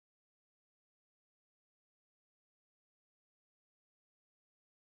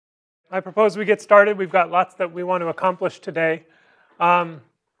I propose we get started. We've got lots that we want to accomplish today.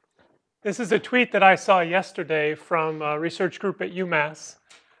 This is a tweet that I saw yesterday from a research group at UMass.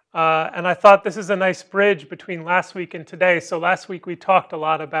 And I thought this is a nice bridge between last week and today. So last week we talked a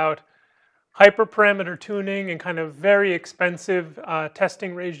lot about hyperparameter tuning and kind of very expensive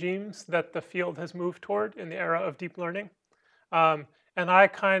testing regimes that the field has moved toward in the era of deep learning. And I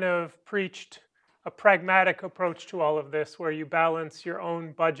kind of preached a pragmatic approach to all of this where you balance your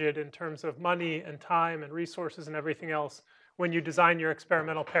own budget in terms of money and time and resources and everything else when you design your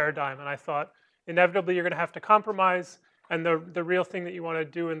experimental paradigm. And I thought inevitably you're going to have to compromise, and the real thing that you want to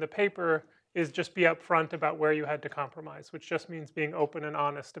do in the paper is just be upfront about where you had to compromise, which just means being open and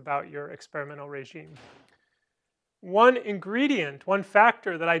honest about your experimental regime. One ingredient, one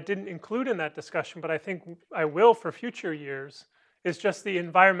factor that I didn't include in that discussion, but I think I will for future years, is just the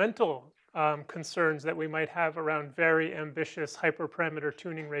environmental concerns that we might have around very ambitious hyperparameter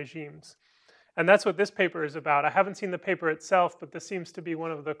tuning regimes. And that's what this paper is about. I haven't seen the paper itself, but this seems to be one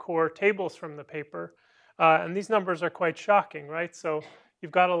of the core tables from the paper. And these numbers are quite shocking, right? So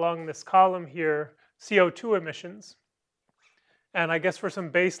you've got along this column here CO2 emissions. And I guess for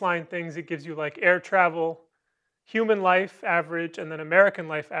some baseline things, it gives you like air travel, human life average, and then American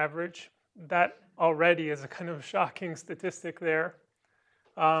life average. That already is a kind of shocking statistic there.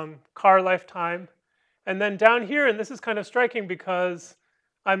 Car lifetime. And then down here, and this is kind of striking because,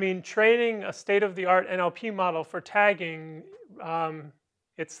 I mean, training a state-of-the-art NLP model for tagging,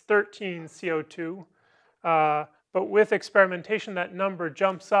 it's 13 CO2. But with experimentation, that number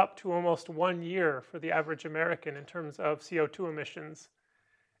jumps up to almost 1 year for the average American in terms of CO2 emissions.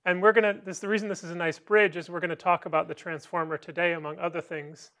 And we're going to, the reason this is a nice bridge is we're going to talk about the transformer today, among other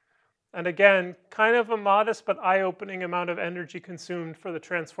things. And again, kind of a modest but eye-opening amount of energy consumed for the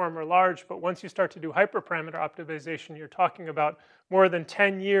transformer large. But once you start to do hyperparameter optimization, you're talking about more than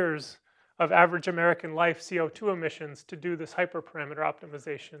 10 years of average American life CO2 emissions to do this hyperparameter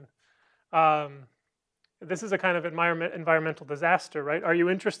optimization. This is a kind of environmental disaster, right? Are you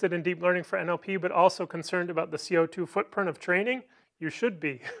interested in deep learning for NLP, but also concerned about the CO2 footprint of training? You should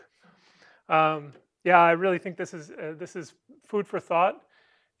be. Yeah, I really think this is food for thought.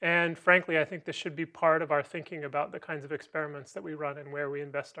 And frankly, I think this should be part of our thinking about the kinds of experiments that we run and where we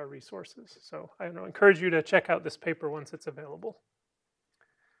invest our resources. So I encourage you to check out this paper once it's available.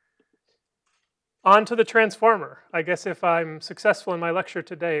 On to the transformer. I guess if I'm successful in my lecture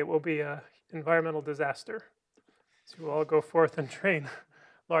today, it will be an environmental disaster. So we'll all go forth and train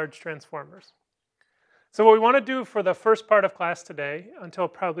large transformers. So what we want to do for the first part of class today, until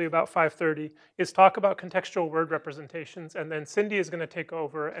probably about 5:30, is talk about contextual word representations, and then Cindy is going to take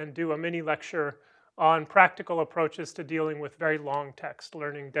over and do a mini lecture on practical approaches to dealing with very long text,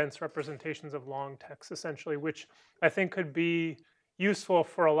 learning dense representations of long text, essentially, which I think could be useful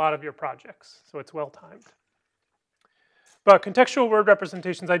for a lot of your projects. So it's well timed. But contextual word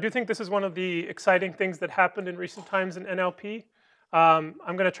representations, I do think this is one of the exciting things that happened in recent times in NLP. I'm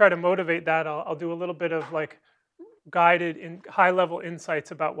going to try to motivate that. I'll do a little bit of like guided high-level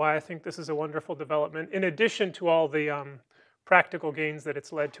insights about why I think this is a wonderful development, in addition to all the practical gains that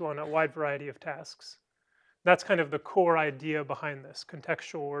it's led to on a wide variety of tasks. That's kind of the core idea behind this,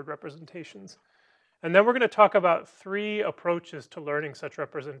 contextual word representations. And then we're going to talk about 3 approaches to learning such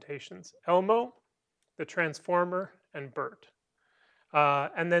representations: ELMO, the transformer, and BERT.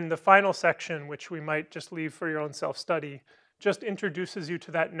 And then the final section, which we might just leave for your own self-study, just introduces you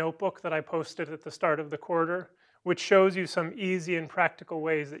to that notebook that I posted at the start of the quarter, which shows you some easy and practical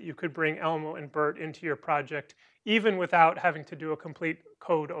ways that you could bring ELMO and BERT into your project, even without having to do a complete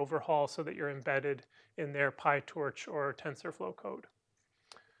code overhaul so that you're embedded in their PyTorch or TensorFlow code.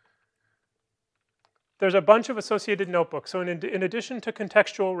 There's a bunch of associated notebooks. So in addition to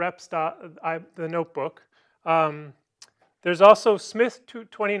contextual reps, the notebook, there's also Smith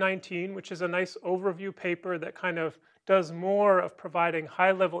 2019, which is a nice overview paper that kind of does more of providing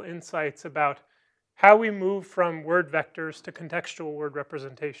high-level insights about how we move from word vectors to contextual word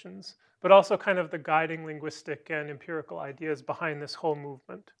representations, but also kind of the guiding linguistic and empirical ideas behind this whole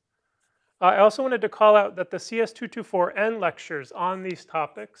movement. I also wanted to call out that the CS224N lectures on these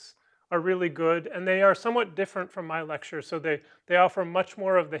topics are really good, and they are somewhat different from my lectures, so they offer much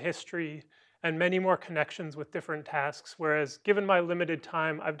more of the history and many more connections with different tasks, whereas given my limited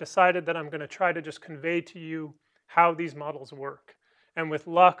time, I've decided that I'm going to try to just convey to you how these models work. And with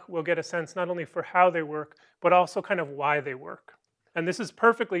luck, we'll get a sense not only for how they work, but also kind of why they work. And this is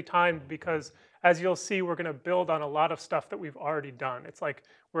perfectly timed because, as you'll see, we're going to build on a lot of stuff that we've already done. It's like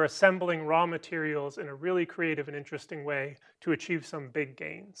we're assembling raw materials in a really creative and interesting way to achieve some big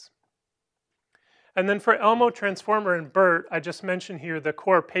gains. And then for Elmo, Transformer, and BERT, I just mentioned here the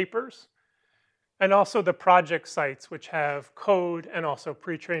core papers and also the project sites, which have code and also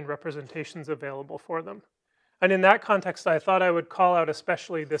pre-trained representations available for them. And in that context, I thought I would call out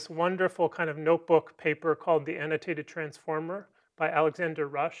especially this wonderful kind of notebook paper called The Annotated Transformer by Alexander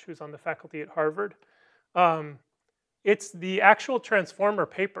Rush, who's on the faculty at Harvard. It's the actual transformer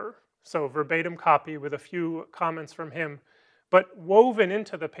paper, so verbatim copy with a few comments from him, but woven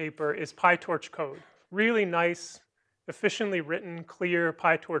into the paper is PyTorch code. Really nice, efficiently written, clear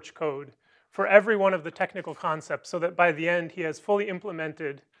PyTorch code for every one of the technical concepts so that by the end he has fully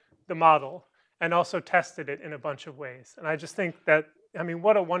implemented the model and also tested it in a bunch of ways. And I just think that, I mean,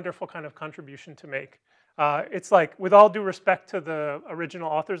 what a wonderful kind of contribution to make. It's like, with all due respect to the original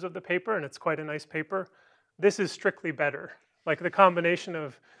authors of the paper, and it's quite a nice paper, this is strictly better. Like the combination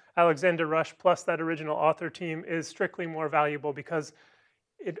of Alexander Rush plus that original author team is strictly more valuable because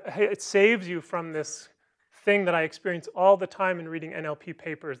it saves you from this thing that I experience all the time in reading NLP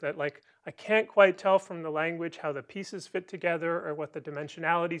papers that like, I can't quite tell from the language how the pieces fit together or what the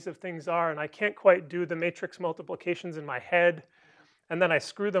dimensionalities of things are, and I can't quite do the matrix multiplications in my head, and then I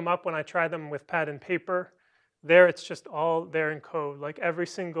screw them up when I try them with pad and paper. There, it's just all there in code. Like every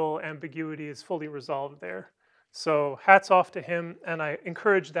single ambiguity is fully resolved there. So hats off to him, and I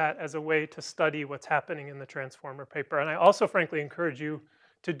encourage that as a way to study what's happening in the transformer paper. And I also frankly encourage you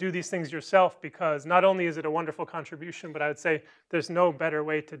to do these things yourself because not only is it a wonderful contribution, but I would say there's no better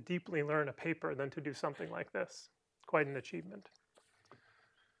way to deeply learn a paper than to do something like this. Quite an achievement.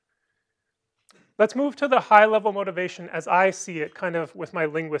 Let's move to the high-level motivation as I see it, kind of with my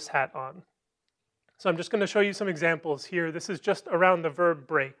linguist hat on. So I'm just going to show you some examples here. This is just around the verb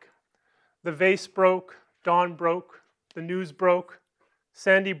break. The vase broke, Dawn broke, the news broke,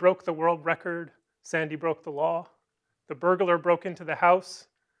 Sandy broke the world record, Sandy broke the law, the burglar broke into the house,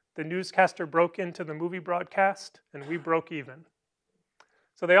 the newscaster broke into the movie broadcast, and we broke even.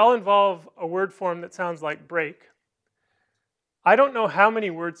 So they all involve a word form that sounds like break. I don't know how many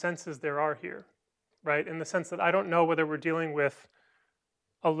word senses there are here, right? In the sense that I don't know whether we're dealing with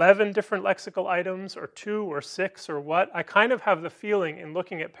 11 different lexical items or 2 or 6 or what. I kind of have the feeling in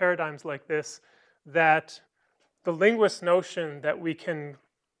looking at paradigms like this that the linguist's notion that we can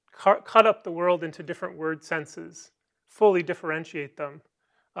cut up the world into different word senses, fully differentiate them,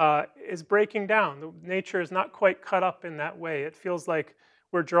 is breaking down. The nature is not quite cut up in that way. It feels like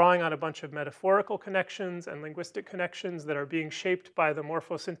we're drawing on a bunch of metaphorical connections and linguistic connections that are being shaped by the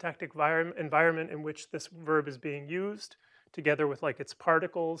morphosyntactic environment in which this verb is being used, together with like its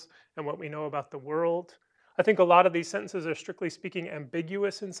particles and what we know about the world. I think a lot of these sentences are strictly speaking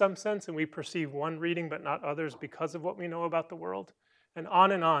ambiguous in some sense, and we perceive one reading but not others because of what we know about the world. And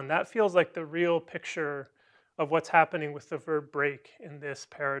on and on. That feels like the real picture of what's happening with the verb break in this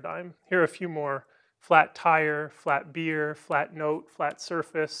paradigm. Here are a few more. Flat tire, flat beer, flat note, flat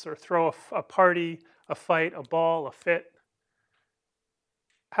surface, or throw a party, a fight, a ball, a fit.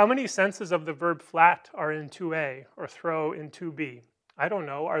 How many senses of the verb flat are in 2A or throw in 2B? I don't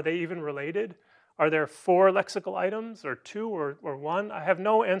know. Are they even related? Are there 4 lexical items or 2 or 1? I have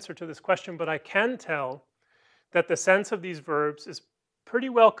no answer to this question, but I can tell that the sense of these verbs is pretty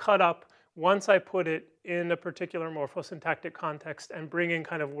well cut up once I put it in a particular morphosyntactic context and bring in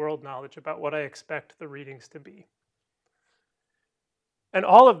kind of world knowledge about what I expect the readings to be. And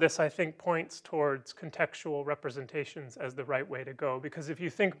all of this, I think, points towards contextual representations as the right way to go. Because if you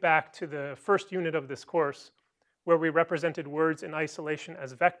think back to the first unit of this course, where we represented words in isolation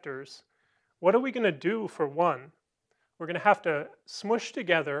as vectors, what are we going to do for one? We're going to have to smush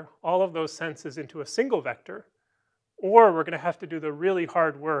together all of those senses into a single vector, or we're going to have to do the really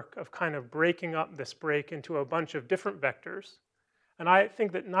hard work of kind of breaking up this break into a bunch of different vectors. And I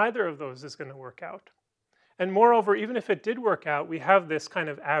think that neither of those is going to work out. And moreover, even if it did work out, we have this kind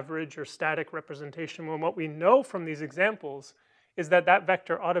of average or static representation when what we know from these examples is that that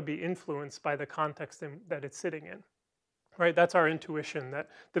vector ought to be influenced by the context that it's sitting in. Right? That's our intuition, that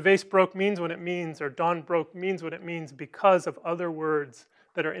the vase broke means what it means, or Dawn broke means what it means because of other words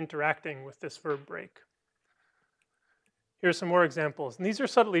that are interacting with this verb break. Here's some more examples. And these are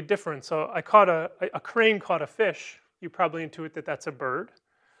subtly different. So I caught a crane caught a fish. You probably intuit that that's a bird.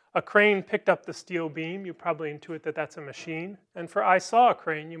 A crane picked up the steel beam. You probably intuit that that's a machine. And for I saw a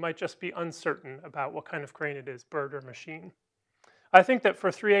crane, you might just be uncertain about what kind of crane it is, bird or machine. I think that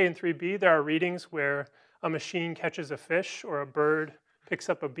for 3A and 3B, there are readings where a machine catches a fish or a bird picks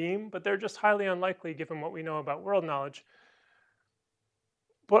up a beam, but they're just highly unlikely given what we know about world knowledge.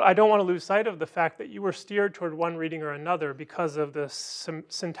 But I don't want to lose sight of the fact that you were steered toward one reading or another because of the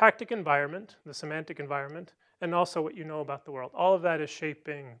syntactic environment, the semantic environment, and also what you know about the world. All of that is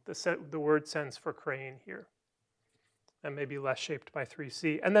shaping the word sense for crane here, and maybe less shaped by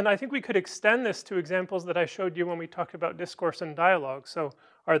 3C. And then I think we could extend this to examples that I showed you when we talked about discourse and dialogue. So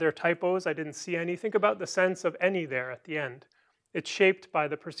are there typos? I didn't see any. Think about the sense of any there at the end. It's shaped by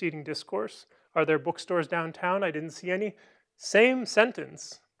the preceding discourse. Are there bookstores downtown? I didn't see any. Same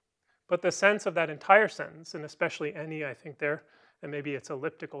sentence, but the sense of that entire sentence, and especially any, I think there, and maybe it's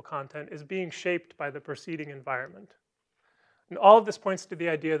elliptical content, is being shaped by the preceding environment. And all of this points to the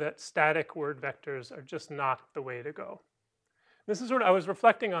idea that static word vectors are just not the way to go. This is I was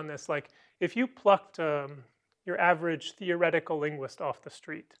reflecting on this, like if you plucked your average theoretical linguist off the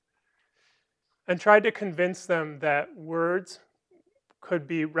street and tried to convince them that words could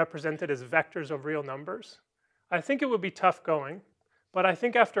be represented as vectors of real numbers, I think it would be tough going. But I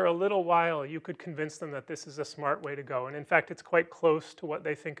think after a little while, you could convince them that this is a smart way to go. And in fact, it's quite close to what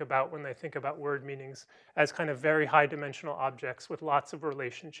they think about when they think about word meanings as kind of very high dimensional objects with lots of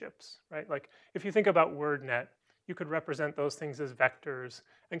relationships, right? Like if you think about WordNet, you could represent those things as vectors,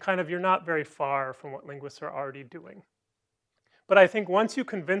 and kind of you're not very far from what linguists are already doing. But I think once you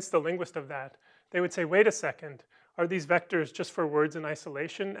convince the linguist of that, they would say, wait a second, are these vectors just for words in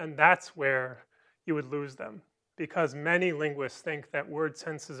isolation? And that's where you would lose them, because many linguists think that word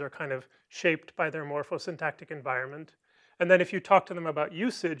senses are kind of shaped by their morphosyntactic environment. And then if you talk to them about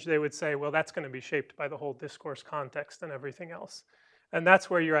usage, they would say, well, that's going to be shaped by the whole discourse context and everything else. And that's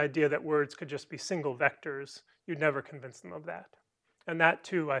where your idea that words could just be single vectors, you'd never convince them of that. And that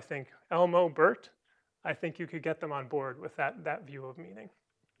too, I think, Elmo, Bert, I think you could get them on board with that view of meaning.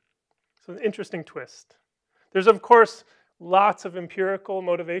 So an interesting twist. There's, of course, lots of empirical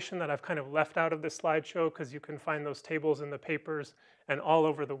motivation that I've kind of left out of this slideshow because you can find those tables in the papers and all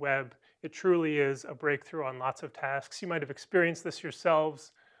over the web. It truly is a breakthrough on lots of tasks. You might have experienced this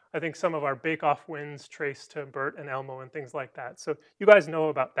yourselves. I think some of our bake-off wins trace to Bert and Elmo and things like that. So you guys know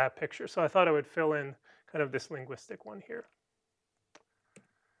about that picture. So I thought I would fill in kind of this linguistic one here.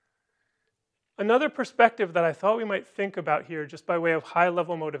 Another perspective that I thought we might think about here, just by way of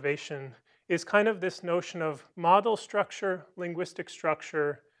high-level motivation, is kind of this notion of model structure, linguistic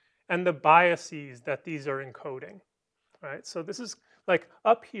structure, and the biases that these are encoding. Right? So this is like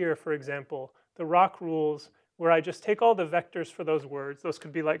up here, for example, the rock rules, where I just take all the vectors for those words. Those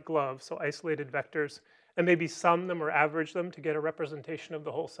could be like gloves, so isolated vectors, and maybe sum them or average them to get a representation of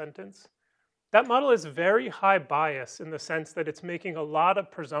the whole sentence. That model is very high bias in the sense that it's making a lot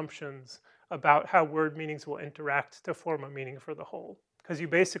of presumptions about how word meanings will interact to form a meaning for the whole. Because you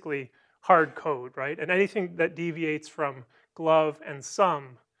basically hard code, right? And anything that deviates from glove and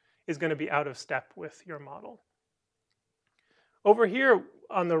sum is going to be out of step with your model. Over here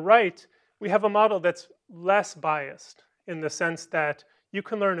on the right, we have a model that's less biased in the sense that you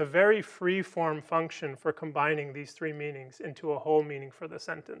can learn a very free-form function for combining these three meanings into a whole meaning for the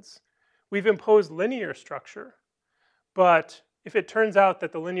sentence. We've imposed linear structure, but if it turns out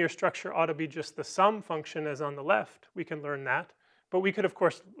that the linear structure ought to be just the sum function as on the left, we can learn that. But we could, of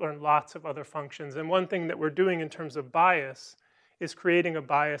course, learn lots of other functions. And one thing that we're doing in terms of bias is creating a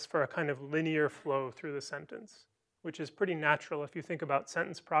bias for a kind of linear flow through the sentence, which is pretty natural if you think about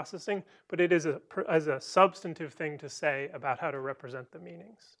sentence processing, but it is as a substantive thing to say about how to represent the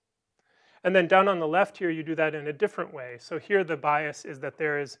meanings. And then down on the left here, you do that in a different way. So here the bias is that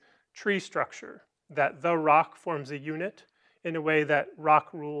there is tree structure, that the rock forms a unit in a way that rock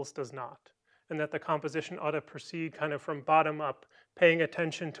rules does not, and that the composition ought to proceed kind of from bottom up, paying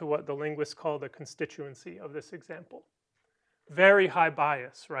attention to what the linguists call the constituency of this example. Very high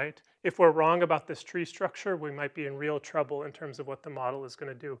bias, right? If we're wrong about this tree structure, we might be in real trouble in terms of what the model is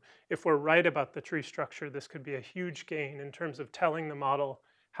going to do. If we're right about the tree structure, this could be a huge gain in terms of telling the model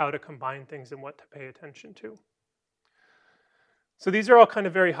how to combine things and what to pay attention to. So these are all kind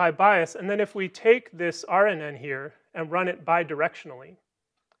of very high bias. And then if we take this RNN here and run it bidirectionally,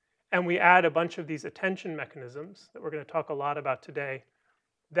 and we add a bunch of these attention mechanisms that we're going to talk a lot about today,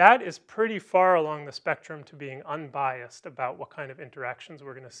 that is pretty far along the spectrum to being unbiased about what kind of interactions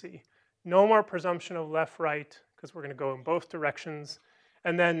we're going to see. No more presumption of left-right, because we're going to go in both directions.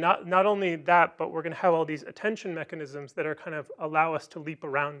 And then not only that, but we're going to have all these attention mechanisms that are kind of allow us to leap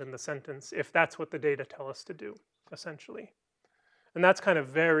around in the sentence if that's what the data tell us to do, essentially. And that's kind of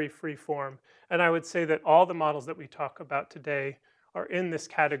very free form. And I would say that all the models that we talk about today are in this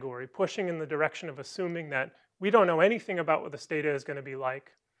category, pushing in the direction of assuming that we don't know anything about what this data is going to be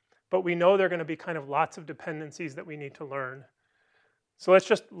like, but we know there are going to be kind of lots of dependencies that we need to learn. So let's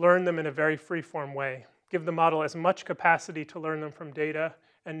just learn them in a very free-form way. Give the model as much capacity to learn them from data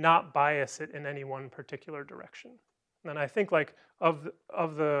and not bias it in any one particular direction. And I think like of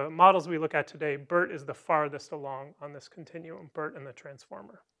the models we look at today, BERT is the farthest along on this continuum, BERT and the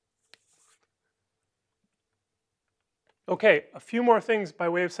transformer. Okay, a few more things by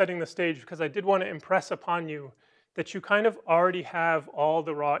way of setting the stage, because I did want to impress upon you that you kind of already have all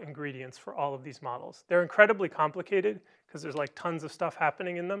the raw ingredients for all of these models. They're incredibly complicated because there's like tons of stuff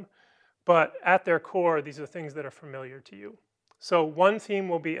happening in them, but at their core, these are things that are familiar to you. So one theme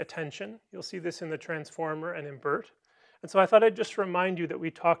will be attention. You'll see this in the transformer and in BERT. And so I thought I'd just remind you that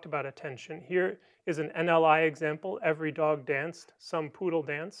we talked about attention. Here is an NLI example. Every dog danced, some poodle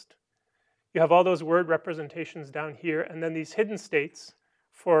danced. You have all those word representations down here, and then these hidden states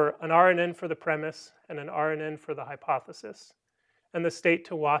for an RNN for the premise and an RNN for the hypothesis. And the state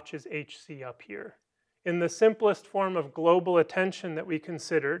to watch is HC up here. In the simplest form of global attention that we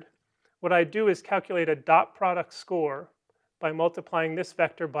considered, what I do is calculate a dot product score by multiplying this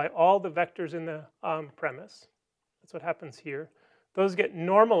vector by all the vectors in the premise. That's what happens here. Those get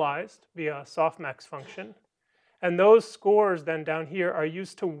normalized via a softmax function. And those scores then down here are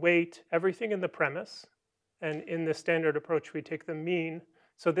used to weight everything in the premise. And in the standard approach, we take the mean.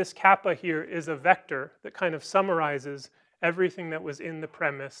 So this kappa here is a vector that kind of summarizes everything that was in the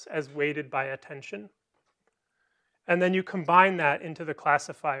premise as weighted by attention. And then you combine that into the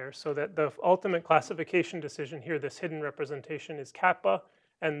classifier so that the ultimate classification decision here, this hidden representation, is kappa,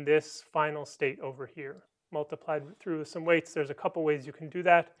 and this final state over here. Multiplied through some weights, there's a couple ways you can do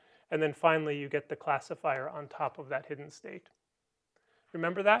that. And then finally, you get the classifier on top of that hidden state.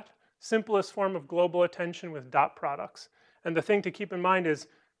 Remember that? Simplest form of global attention with dot products. And the thing to keep in mind is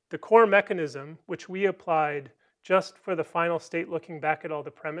the core mechanism, which we applied just for the final state looking back at all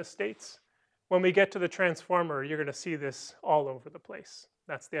the premise states. When we get to the transformer, you're going to see this all over the place.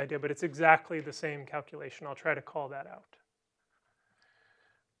 That's the idea, but it's exactly the same calculation. I'll try to call that out.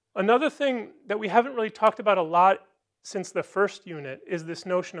 Another thing that we haven't really talked about a lot since the first unit is this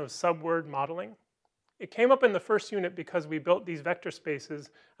notion of subword modeling. It came up in the first unit because we built these vector spaces,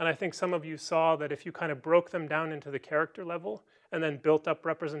 and I think some of you saw that if you kind of broke them down into the character level and then built up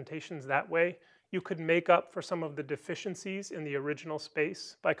representations that way, you could make up for some of the deficiencies in the original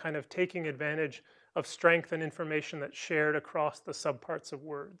space by kind of taking advantage of strength and information that's shared across the subparts of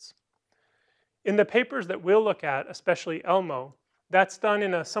words. In the papers that we'll look at, especially Elmo, that's done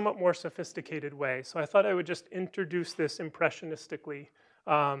in a somewhat more sophisticated way. So I thought I would just introduce this impressionistically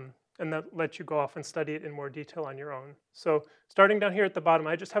and then let you go off and study it in more detail on your own. So starting down here at the bottom,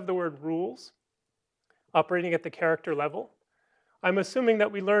 I just have the word rules operating at the character level. I'm assuming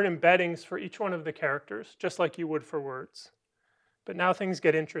that we learn embeddings for each one of the characters, just like you would for words. But now things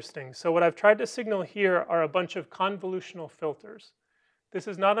get interesting. So what I've tried to signal here are a bunch of convolutional filters. This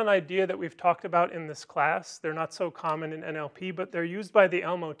is not an idea that we've talked about in this class. They're not so common in NLP, but they're used by the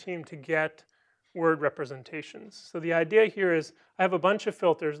Elmo team to get word representations. So the idea here is I have a bunch of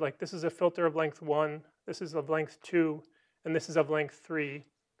filters, like this is a filter of length 1, this is of length 2, and this is of length 3.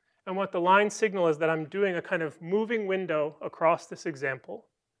 And what the line signal is that I'm doing a kind of moving window across this example,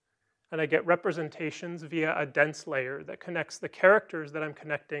 and I get representations via a dense layer that connects the characters that I'm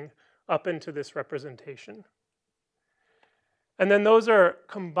connecting up into this representation. And then those are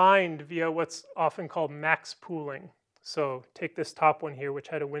combined via what's often called max pooling. So take this top one here, which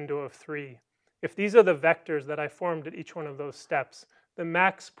had a window of 3. If these are the vectors that I formed at each one of those steps, the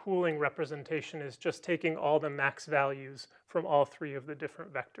max pooling representation is just taking all the max values from all 3 of the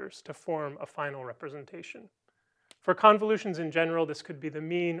different vectors to form a final representation. For convolutions in general, this could be the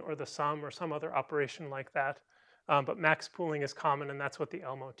mean or the sum or some other operation like that. But max pooling is common, and that's what the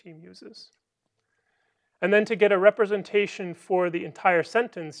Elmo team uses. And then to get a representation for the entire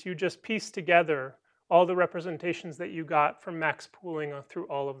sentence, you just piece together all the representations that you got from max pooling through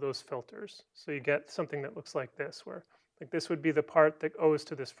all of those filters. So you get something that looks like this, where like this would be the part that owes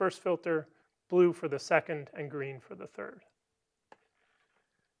to this first filter, blue for the second, and green for the third.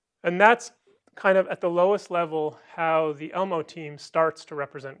 And that's kind of at the lowest level how the Elmo team starts to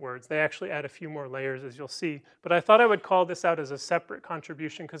represent words. They actually add a few more layers, as you'll see. But I thought I would call this out as a separate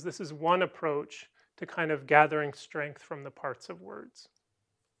contribution because this is one approach to kind of gathering strength from the parts of words.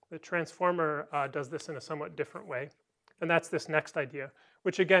 The transformer does this in a somewhat different way. And that's this next idea,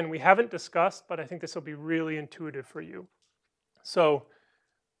 which again, we haven't discussed, but I think this will be really intuitive for you. So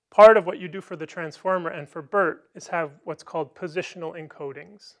part of what you do for the transformer and for BERT is have what's called positional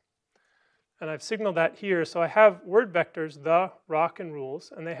encodings. And I've signaled that here. So I have word vectors, the, rock, and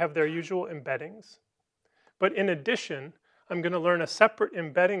rules, and they have their usual embeddings. But in addition, I'm going to learn a separate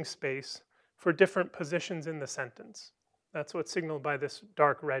embedding space for different positions in the sentence. That's what's signaled by this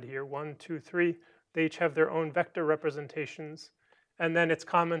dark red here, 1, 2, 3. They each have their own vector representations. And then it's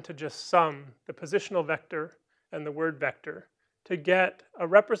common to just sum the positional vector and the word vector to get a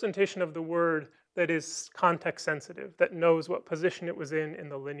representation of the word that is context sensitive, that knows what position it was in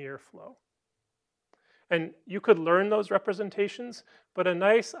the linear flow. And you could learn those representations, but a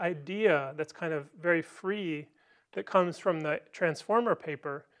nice idea that's kind of very free that comes from the transformer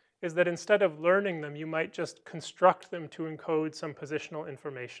paper is that instead of learning them, you might just construct them to encode some positional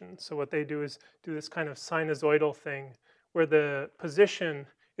information. So what they do is do this kind of sinusoidal thing where the position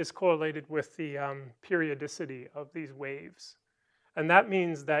is correlated with the periodicity of these waves. And that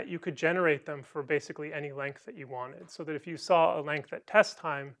means that you could generate them for basically any length that you wanted. So that if you saw a length at test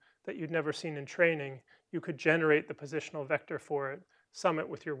time that you'd never seen in training, you could generate the positional vector for it, sum it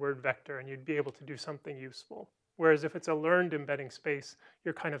with your word vector, and you'd be able to do something useful. Whereas if it's a learned embedding space,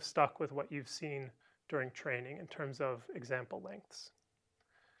 you're kind of stuck with what you've seen during training in terms of example lengths.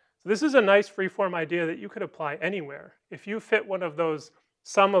 So this is a nice freeform idea that you could apply anywhere. If you fit one of those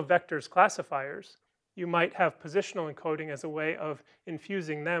sum of vectors classifiers, you might have positional encoding as a way of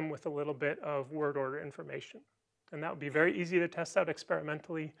infusing them with a little bit of word order information. And that would be very easy to test out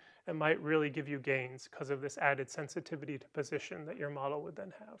experimentally and might really give you gains because of this added sensitivity to position that your model would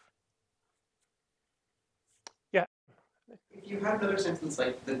then have. Yeah? If you had another sentence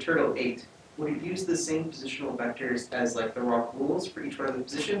like the turtle ate, would it use the same positional vectors as like the rock rules for each one of the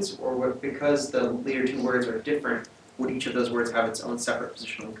positions? Or would, because the later two words are different, would each of those words have its own separate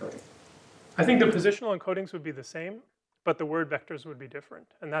positional encoding? I think the positional encodings would be the same, but the word vectors would be different.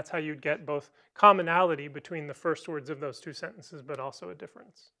 And that's how you'd get both commonality between the first words of those two sentences, but also a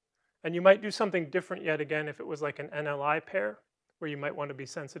difference. And you might do something different yet again if it was like an NLI pair, where you might want to be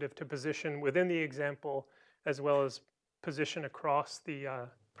sensitive to position within the example as well as position across the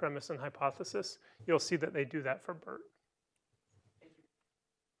premise and hypothesis. You'll see that they do that for BERT.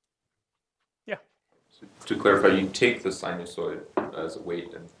 Yeah? So to clarify, you take the sinusoid as a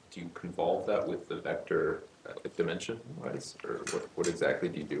weight, and do you convolve that with the vector dimension-wise? Or what exactly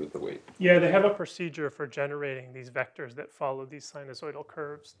do you do with the weight? Yeah, they have a procedure for generating these vectors that follow these sinusoidal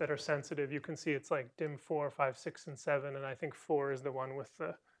curves that are sensitive. You can see it's like dim 4, 5, 6, and 7, and I think 4 is the one with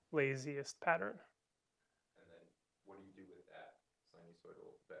the laziest pattern. And then what do you do with that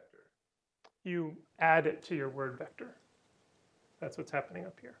sinusoidal vector? You add it to your word vector. That's what's happening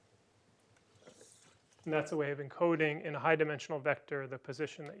up here. And that's a way of encoding in a high-dimensional vector the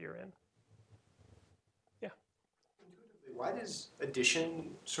position that you're in. Yeah? Why does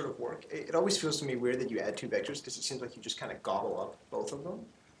addition sort of work? It always feels to me weird that you add two vectors because it seems like you just kind of gobble up both of them.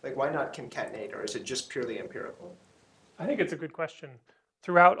 Like, why not concatenate, or is it just purely empirical? I think it's a good question.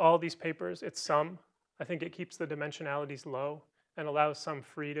 Throughout all these papers, it's sum. I think it keeps the dimensionalities low and allows some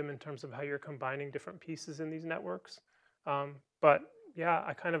freedom in terms of how you're combining different pieces in these networks. But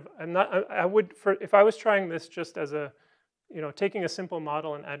yeah, if I was trying this just as a, taking a simple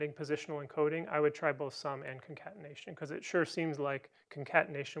model and adding positional encoding, I would try both sum and concatenation because it sure seems like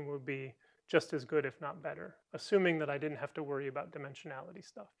concatenation would be just as good, if not better, assuming that I didn't have to worry about dimensionality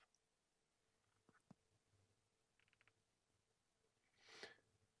stuff.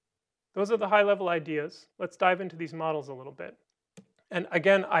 Those are the high-level ideas. Let's dive into these models a little bit. And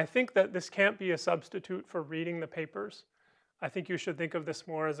again, I think that this can't be a substitute for reading the papers. I think you should think of this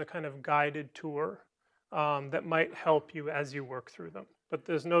more as a kind of guided tour that might help you as you work through them. But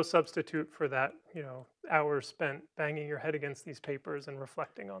there's no substitute for that, hours spent banging your head against these papers and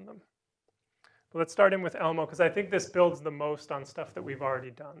reflecting on them. But let's start in with Elmo, because I think this builds the most on stuff that we've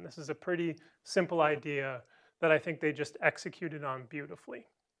already done. This is a pretty simple idea that I think they just executed on beautifully.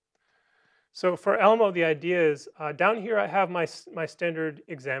 So for Elmo, the idea is, down here I have my standard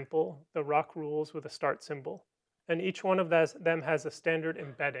example, the rock rules with a start symbol. And each one of them has a standard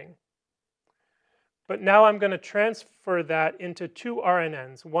embedding. But now I'm going to transfer that into two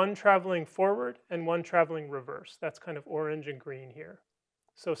RNNs, one traveling forward and one traveling reverse. That's kind of orange and green here.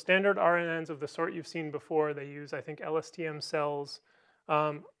 So standard RNNs of the sort you've seen before, they use, I think, LSTM cells.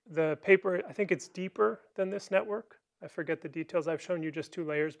 The paper, I think it's deeper than this network. I forget the details. I've shown you just 2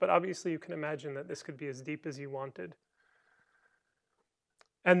 layers, but obviously you can imagine that this could be as deep as you wanted.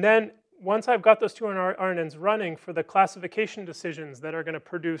 And then once I've got those 2 RNNs running for the classification decisions that are going to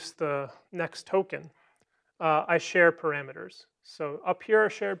produce the next token, I share parameters. So up here are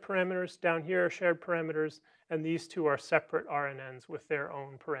shared parameters, down here are shared parameters, and these 2 are separate RNNs with their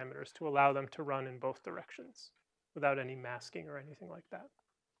own parameters to allow them to run in both directions without any masking or anything like that.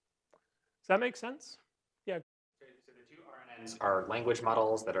 Does that make sense? Yeah. So the 2 RNNs are language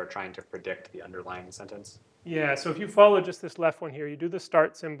models that are trying to predict the underlying sentence? Yeah, so if you follow just this left one here, you do the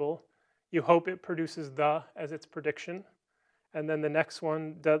start symbol. You hope it produces the as its prediction. And then the next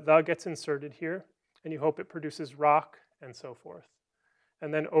one, the gets inserted here. And you hope it produces rock and so forth.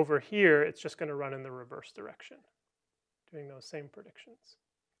 And then over here, it's just going to run in the reverse direction, doing those same predictions.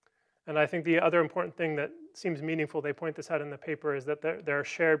 And I think the other important thing that seems meaningful, they point this out in the paper, is that there are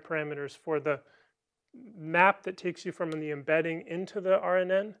shared parameters for the map that takes you from the embedding into the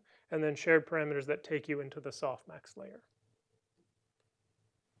RNN, and then shared parameters that take you into the softmax layer.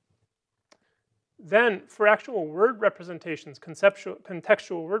 Then for actual word representations,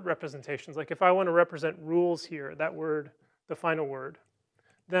 contextual word representations, like if I want to represent rules here, that word, the final word,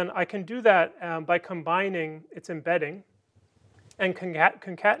 then I can do that by combining its embedding and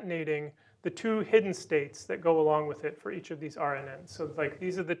concatenating the two hidden states that go along with it for each of these RNNs. So like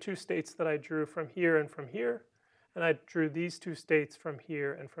these are the two states that I drew from here, and I drew these two states from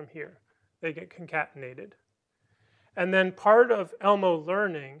here and from here. They get concatenated. And then part of Elmo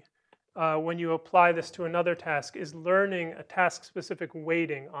learning, when you apply this to another task, is learning a task-specific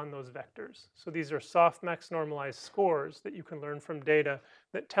weighting on those vectors. So these are softmax normalized scores that you can learn from data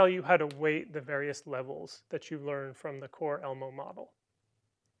that tell you how to weight the various levels that you learn from the core Elmo model.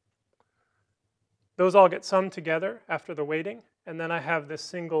 Those all get summed together after the weighting, and then I have this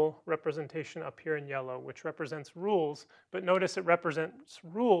single representation up here in yellow, which represents rules, but notice it represents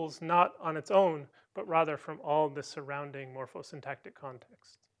rules not on its own, but rather from all the surrounding morphosyntactic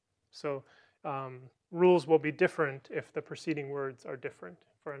context. So rules will be different if the preceding words are different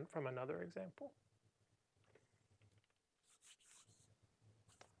from another example.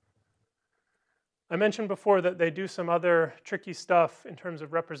 I mentioned before that they do some other tricky stuff in terms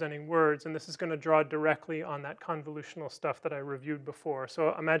of representing words, and this is going to draw directly on that convolutional stuff that I reviewed before.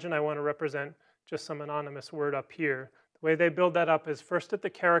 So imagine I want to represent just some anonymous word up here. The way they build that up is first at the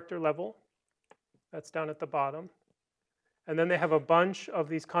character level. That's down at the bottom. And then they have a bunch of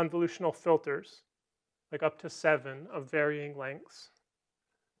these convolutional filters, like up to 7 of varying lengths.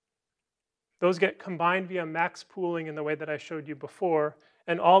 Those get combined via max pooling in the way that I showed you before,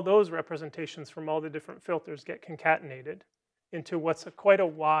 and all those representations from all the different filters get concatenated into what's quite a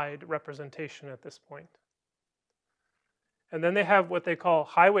wide representation at this point. And then they have what they call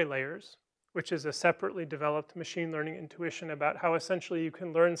highway layers, which is a separately developed machine learning intuition about how essentially you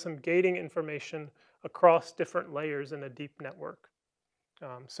can learn some gating information across different layers in a deep network.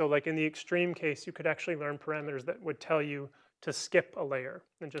 So like in the extreme case, you could actually learn parameters that would tell you to skip a layer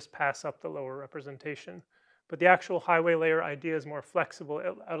and just pass up the lower representation. But the actual highway layer idea is more flexible.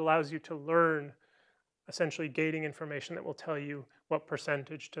 It allows you to learn essentially gating information that will tell you what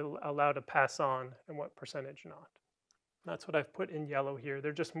percentage to allow to pass on and what percentage not. That's what I've put in yellow here.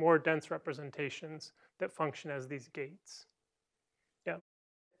 They're just more dense representations that function as these gates. Yeah.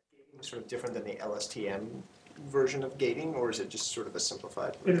 Sort of different than the LSTM version of gating, or is it just sort of a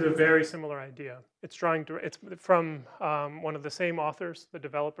simplified It version? is a very similar idea. It's from one of the same authors, the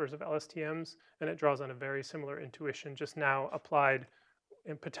developers of LSTMs, and it draws on a very similar intuition, just now applied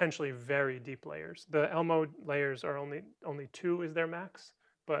in potentially very deep layers. The Elmo layers are only 2 is their max,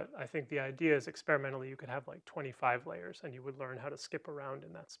 but I think the idea is experimentally you could have like 25 layers, and you would learn how to skip around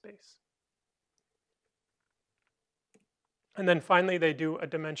in that space. And then finally, they do a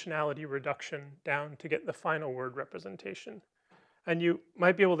dimensionality reduction down to get the final word representation. And you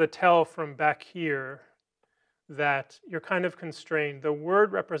might be able to tell from back here that you're kind of constrained. The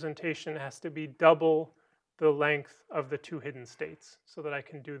word representation has to be double the length of the 2 hidden states so that I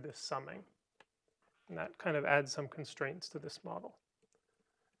can do this summing. And that kind of adds some constraints to this model.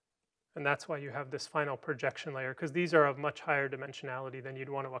 And that's why you have this final projection layer, because these are of much higher dimensionality than you'd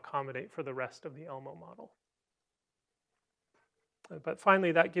want to accommodate for the rest of the Elmo model. But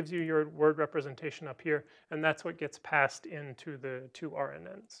finally, that gives you your word representation up here, and that's what gets passed into the 2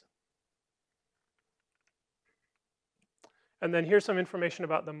 RNNs. And then here's some information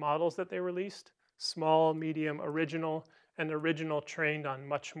about the models that they released: small, medium, original, and original trained on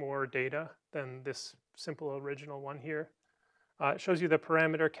much more data than this simple original one here. It shows you the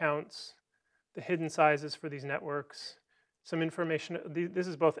parameter counts, the hidden sizes for these networks, some information. This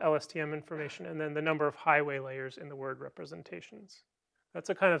is both LSTM information and then the number of highway layers in the word representations. That's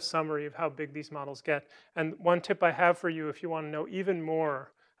a kind of summary of how big these models get. And one tip I have for you, if you want to know even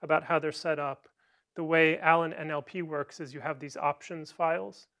more about how they're set up, the way Allen NLP works is you have these options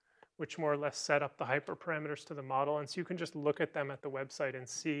files, which more or less set up the hyperparameters to the model. And so you can just look at them at the website and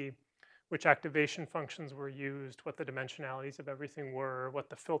see which activation functions were used, what the dimensionalities of everything were, what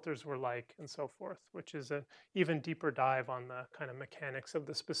the filters were like, and so forth, which is an even deeper dive on the kind of mechanics of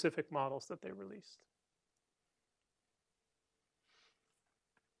the specific models that they released.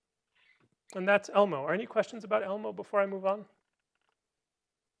 And that's Elmo. Are any questions about Elmo before I move on?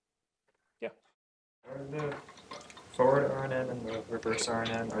 Yeah. Are the forward RNN and the reverse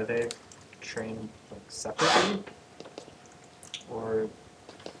RNN, are they trained like separately? Or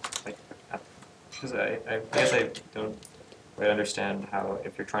Like, because I guess I don't quite understand how,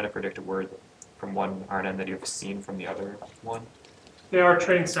 if you're trying to predict a word from one RNN that you've seen from the other one. They are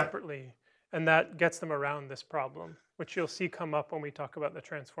trained separately, and that gets them around this problem, which you'll see come up when we talk about the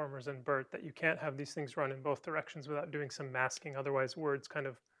transformers in BERT, that you can't have these things run in both directions without doing some masking, otherwise words kind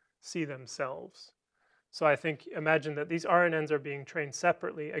of see themselves. So I think, imagine that these RNNs are being trained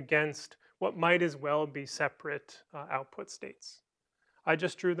separately against what might as well be separate output states. I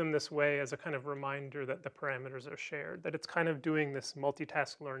just drew them this way as a kind of reminder that the parameters are shared, that it's kind of doing this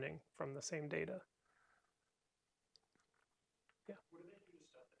multitask learning from the same data. Yeah.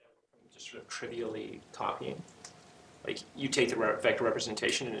 Just sort of trivially copying. Like you take the vector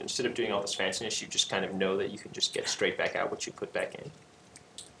representation, and instead of doing all this fanciness, you just kind of know that you can just get straight back out what you put back in.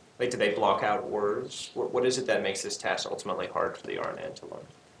 Like, do they block out words? What is it that makes this task ultimately hard for the RNN to learn?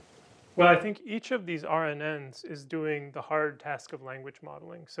 Well, I think each of these RNNs is doing the hard task of language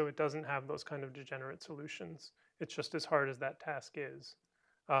modeling, so it doesn't have those kind of degenerate solutions. It's just as hard as that task is.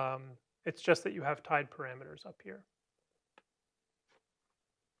 It's just that you have tied parameters up here.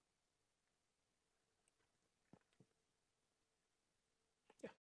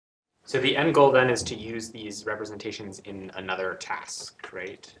 So the end goal then is to use these representations in another task,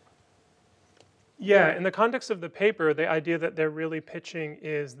 right? Yeah, in the context of the paper, the idea that they're really pitching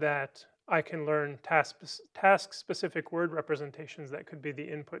is that I can learn task-specific word representations that could be the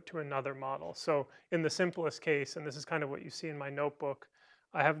input to another model. So in the simplest case, and this is kind of what you see in my notebook,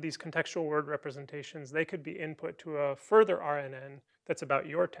 I have these contextual word representations. They could be input to a further RNN that's about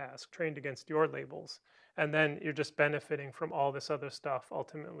your task, trained against your labels. And then you're just benefiting from all this other stuff,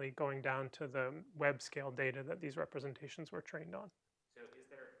 ultimately going down to the web scale data that these representations were trained on. So is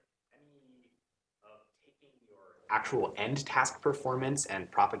there any of taking your actual end task performance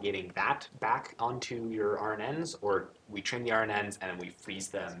and propagating that back onto your RNNs, or we train the RNNs and then we freeze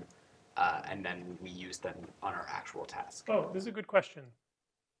them and then we use them on our actual task? Oh, this is a good question.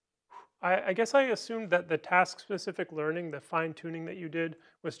 I guess I assumed that the task-specific learning, the fine-tuning that you did,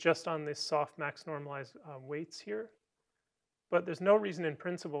 was just on this soft max normalized weights here. But there's no reason in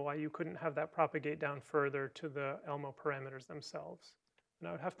principle why you couldn't have that propagate down further to the Elmo parameters themselves. And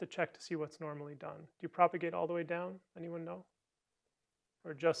I would have to check to see what's normally done. Do you propagate all the way down? Anyone know?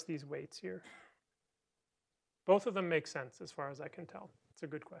 Or just these weights here? Both of them make sense as far as I can tell. It's a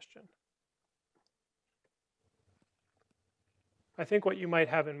good question. I think what you might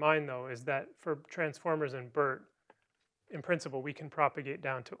have in mind, though, is that for transformers and BERT, in principle, we can propagate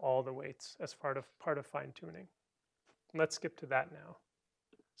down to all the weights as part of fine-tuning. Let's skip to that now.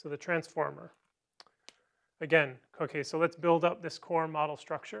 So the transformer. Again, okay, so let's build up this core model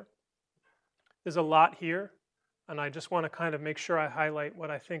structure. There's a lot here, and I just want to kind of make sure I highlight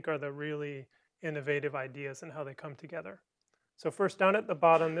what I think are the really innovative ideas and how they come together. So first, down at the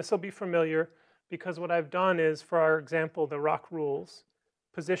bottom, this will be familiar, because what I've done is, for our example, the ROC rules,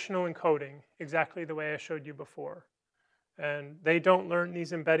 positional encoding, exactly the way I showed you before. And they don't learn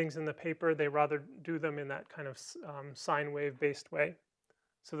these embeddings in the paper. They rather do them in that kind of sine wave-based way,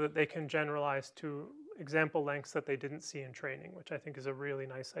 so that they can generalize to example lengths that they didn't see in training, which I think is a really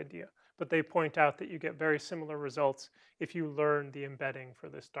nice idea. But they point out that you get very similar results if you learn the embedding for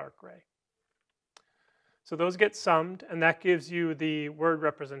this dark gray. So those get summed, and that gives you the word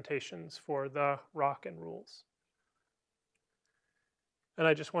representations for the ROC and rules. And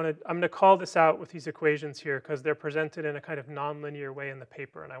I'm going to call this out with these equations here because they're presented in a kind of nonlinear way in the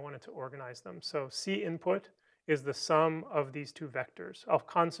paper, and I wanted to organize them. So C input is the sum of these two vectors. I'll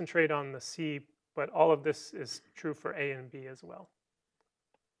concentrate on the C, but all of this is true for A and B as well.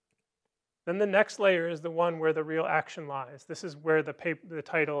 Then the next layer is the one where the real action lies. This is where the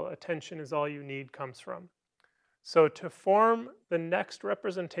title, "Attention is all you need," comes from. So to form the next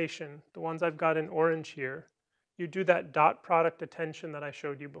representation, the ones I've got in orange here, you do that dot product attention that I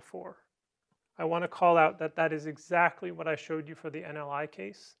showed you before. I want to call out that that is exactly what I showed you for the NLI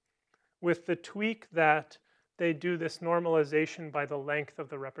case, with the tweak that they do this normalization by the length of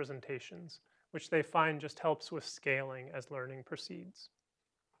the representations, which they find just helps with scaling as learning proceeds.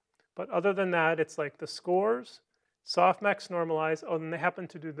 But other than that, it's like the scores, softmax normalize, oh, and they happen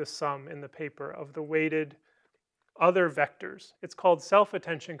to do the sum in the paper of the weighted other vectors. It's called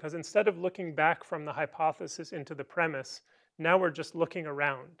self-attention because instead of looking back from the hypothesis into the premise, now we're just looking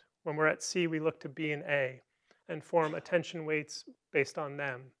around. When we're at C, we look to B and A and form attention weights based on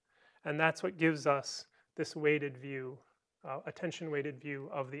them. And that's what gives us this weighted view, attention-weighted view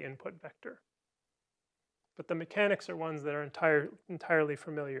of the input vector. But the mechanics are ones that are entirely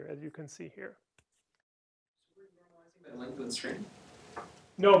familiar, as you can see here. So we're normalizing by length of the string?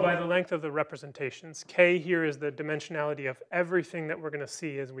 No, by the length of the representations. K here is the dimensionality of everything that we're going to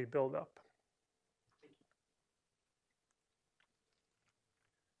see as we build up.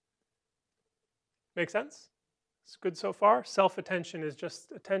 Make sense? It's good so far. Self-attention is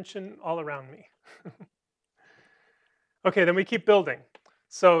just attention all around me. Okay, then we keep building.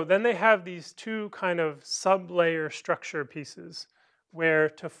 So then they have these two kind of sub-layer structure pieces where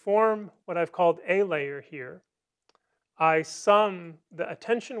to form what I've called a layer here, I sum the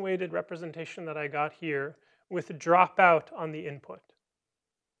attention-weighted representation that I got here with dropout on the input.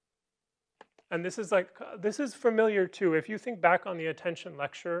 And this is familiar too. If you think back on the attention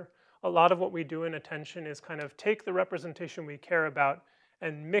lecture, a lot of what we do in attention is kind of take the representation we care about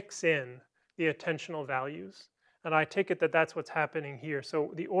and mix in the attentional values. And I take it that that's what's happening here.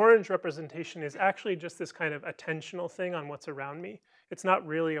 So the orange representation is actually just this kind of attentional thing on what's around me. It's not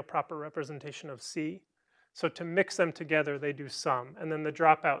really a proper representation of C. So to mix them together, they do sum. And then the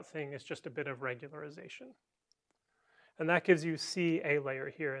dropout thing is just a bit of regularization. And that gives you C a layer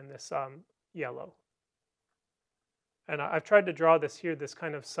here in this yellow. And I've tried to draw this here, this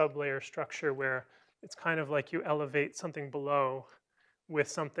kind of sublayer structure where it's kind of like you elevate something below with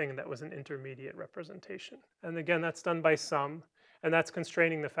something that was an intermediate representation. And again, that's done by sum, and that's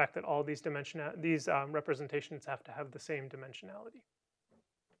constraining the fact that all these representations have to have the same dimensionality.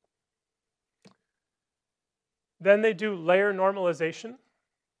 Then they do layer normalization.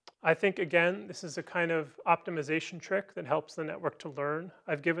 I think, again, this is a kind of optimization trick that helps the network to learn.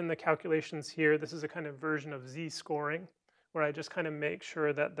 I've given the calculations here. This is a kind of version of z-scoring, where I just kind of make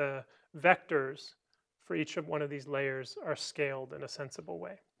sure that the vectors for each of one of these layers are scaled in a sensible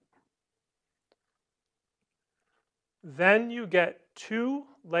way. Then you get two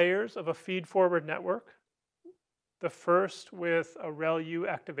layers of a feed-forward network. The first with a ReLU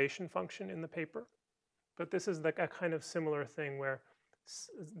activation function in the paper. But this is like a kind of similar thing where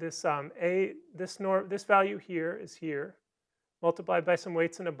this value here is here, multiplied by some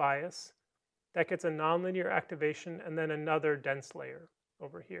weights and a bias. That gets a nonlinear activation and then another dense layer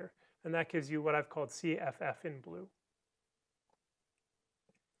over here. And that gives you what I've called CFF in blue.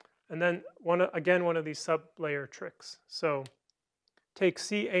 And then again, one of these sub-layer tricks. So take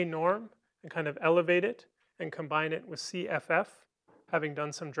CA norm and kind of elevate it and combine it with CFF, having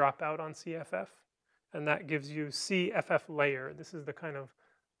done some dropout on CFF. And that gives you CFF layer. This is the kind of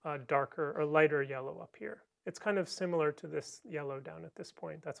darker or lighter yellow up here. It's kind of similar to this yellow down at this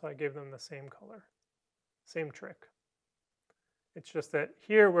point. That's why I gave them the same color, same trick. It's just that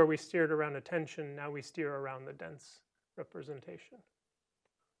here where we steered around attention, now we steer around the dense representation.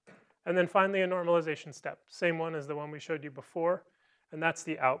 And then finally a normalization step, same one as the one we showed you before, and that's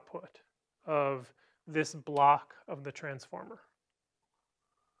the output of this block of the transformer.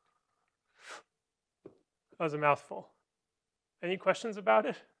 That was a mouthful. Any questions about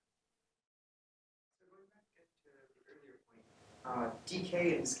it?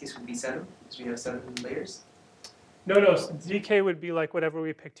 DK in this case would be 7, because we have 7 layers. No, DK would be like whatever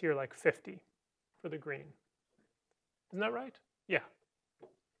we picked here, like 50 for the green. Isn't that right? Yeah.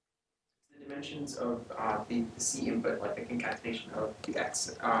 The dimensions of the C input, like the concatenation of the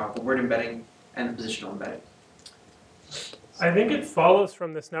X, the word embedding, and the positional embedding. I think it follows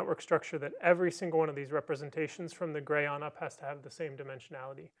from this network structure that every single one of these representations from the gray on up has to have the same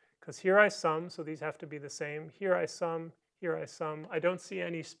dimensionality. Because here I sum, so these have to be the same. Here I sum, here I sum. I don't see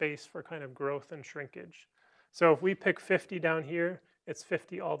any space for kind of growth and shrinkage. So if we pick 50 down here, it's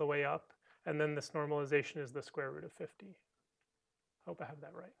 50 all the way up. And then this normalization is the square root of 50. Hope I have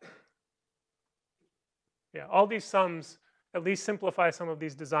that right. Yeah, all these sums at least simplify some of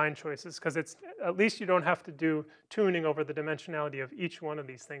these design choices, because it's at least you don't have to do tuning over the dimensionality of each one of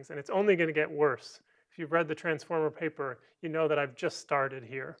these things. And it's only going to get worse. If you've read the transformer paper, you know that I've just started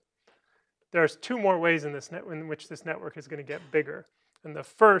here. There's 2 more ways in which this network is going to get bigger. And the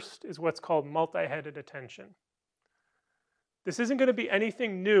first is what's called multi-headed attention. This isn't going to be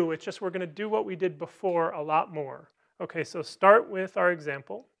anything new. It's just we're going to do what we did before a lot more. Okay, so start with our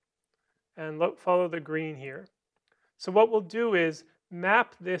example and follow the green here. So what we'll do is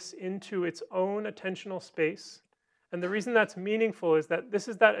map this into its own attentional space. And the reason that's meaningful is that this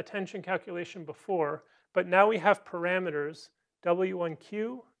is that attention calculation before, but now we have parameters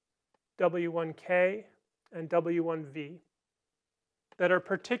W1Q, W1K, and W1V that are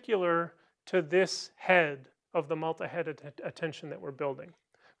particular to this head of the multi-headed attention that we're building.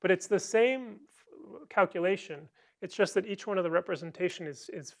 But it's the same calculation. It's just that each one of the representation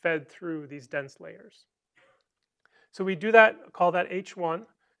is fed through these dense layers. So we do that, call that H1.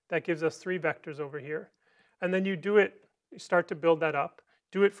 That gives us 3 vectors over here. And then you start to build that up.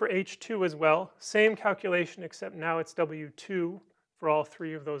 Do it for H2 as well. Same calculation, except now it's W2 for all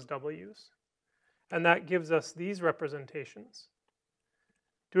 3 of those W's. And that gives us these representations.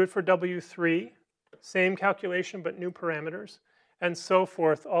 Do it for W3, same calculation but new parameters, and so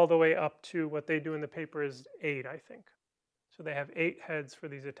forth all the way up to what they do in the paper is 8, I think. So they have 8 heads for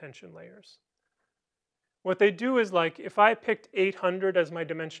these attention layers. What they do is, like, if I picked 800 as my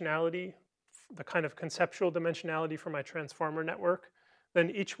dimensionality, the kind of conceptual dimensionality for my transformer network,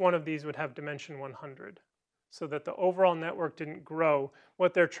 then each one of these would have dimension 100. So that the overall network didn't grow.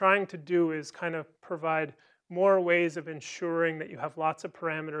 What they're trying to do is kind of provide more ways of ensuring that you have lots of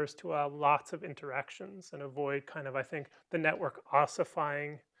parameters to allow lots of interactions and avoid kind of, I think, the network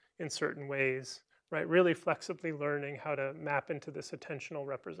ossifying in certain ways, right? Really flexibly learning how to map into this attentional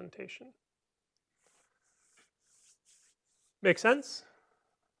representation. Make sense?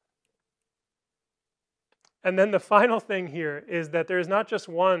 And then the final thing here is that there is not just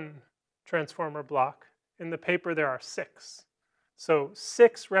one transformer block. In the paper, there are 6. So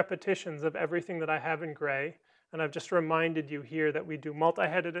 6 repetitions of everything that I have in gray. And I've just reminded you here that we do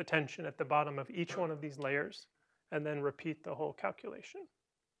multi-headed attention at the bottom of each one of these layers, and then repeat the whole calculation.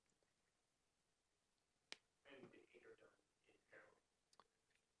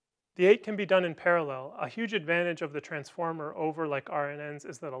 The 8 can be done in parallel. A huge advantage of the transformer over like RNNs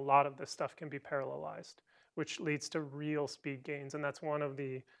is that a lot of this stuff can be parallelized, which leads to real speed gains. And that's one of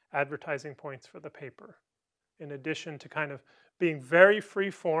the advertising points for the paper. In addition to kind of being very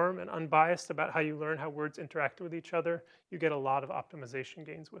free form and unbiased about how you learn how words interact with each other, you get a lot of optimization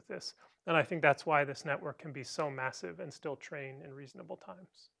gains with this. And I think that's why this network can be so massive and still train in reasonable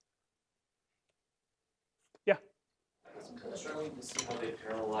times. Yeah? I'm kind of struggling to see how they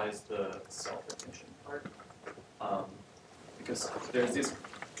parallelize the self-attention part. Because there's this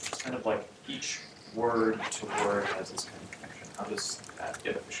kind of like each word to word has this kind of connection. How does that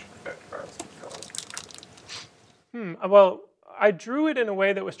get efficiently vectorized? Well, I drew it in a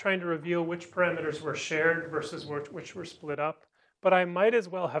way that was trying to reveal which parameters were shared versus which were split up. But I might as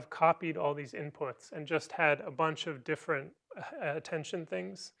well have copied all these inputs and just had a bunch of different attention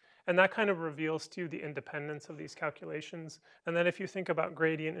things. And that kind of reveals to you the independence of these calculations. And then if you think about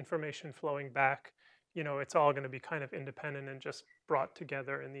gradient information flowing back, you know, it's all going to be kind of independent and just brought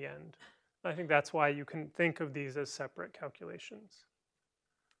together in the end. I think that's why you can think of these as separate calculations.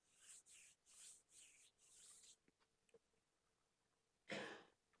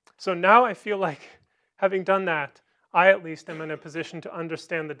 So now I feel like, having done that, I at least am in a position to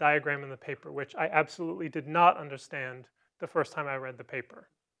understand the diagram in the paper, which I absolutely did not understand the first time I read the paper.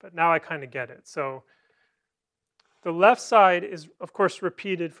 But now I kind of get it. So the left side is, of course,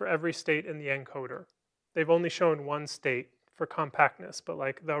 repeated for every state in the encoder. They've only shown one state for compactness, but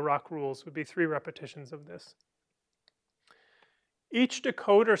like the rock rules would be 3 repetitions of this. Each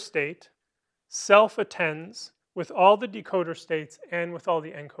decoder state self-attends with all the decoder states and with all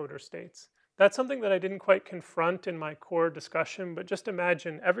the encoder states. That's something that I didn't quite confront in my core discussion, but just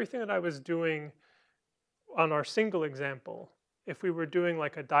imagine everything that I was doing on our single example. If we were doing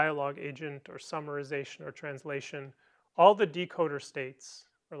like a dialogue agent or summarization or translation, all the decoder states,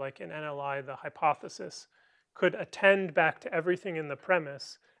 or like in NLI, the hypothesis, could attend back to everything in the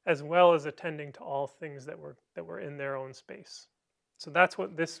premise as well as attending to all things that were in their own space. So that's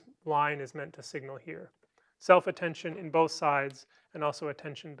what this line is meant to signal here. Self-attention in both sides, and also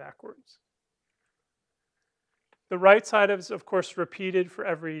attention backwards. The right side is, of course, repeated for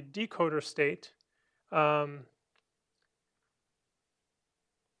every decoder state.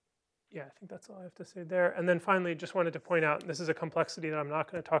 Yeah, I think that's all I have to say there. And then finally, just wanted to point out, and this is a complexity that I'm not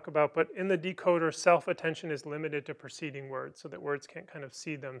going to talk about, but in the decoder, self-attention is limited to preceding words so that words can't kind of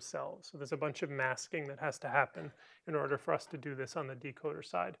see themselves. So there's a bunch of masking that has to happen in order for us to do this on the decoder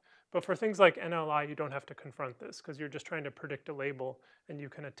side. But for things like NLI, you don't have to confront this because you're just trying to predict a label and you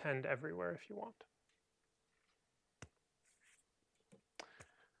can attend everywhere if you want.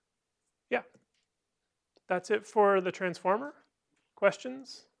 Yeah, that's it for the transformer.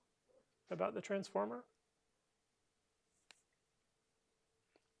 Questions about the transformer?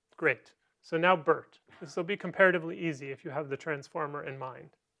 Great. So now BERT. This will be comparatively easy if you have the transformer in mind,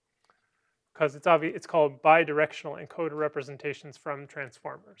 because it's obvious. It's called bidirectional encoder representations from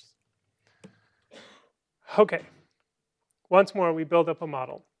transformers. Okay. Once more, we build up a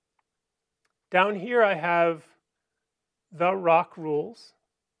model. Down here, I have the rock rules.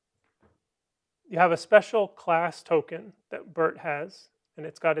 You have a special class token that BERT has, and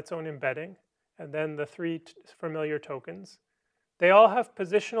it's got its own embedding, and then the 3 familiar tokens. They all have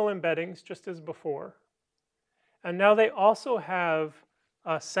positional embeddings, just as before. And now they also have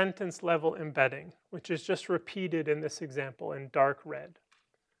a sentence level embedding, which is just repeated in this example in dark red.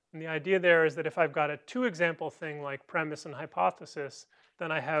 And the idea there is that if I've got a two-example thing like premise and hypothesis,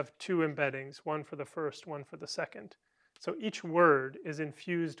 then I have two embeddings, one for the first, one for the second. So each word is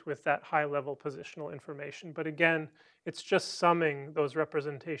infused with that high-level positional information. But again, it's just summing those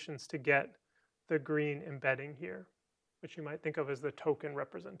representations to get the green embedding here, which you might think of as the token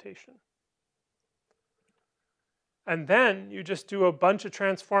representation. And then you just do a bunch of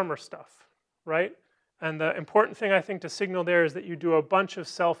transformer stuff, right? And the important thing I think to signal there is that you do a bunch of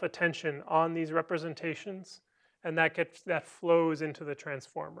self-attention on these representations, and that flows into the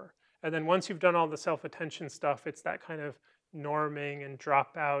transformer. And then once you've done all the self-attention stuff, it's that kind of norming and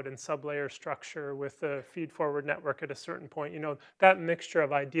dropout and sublayer structure with the feed-forward network at a certain point. You know, that mixture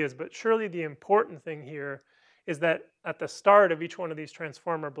of ideas. But surely the important thing here is that at the start of each one of these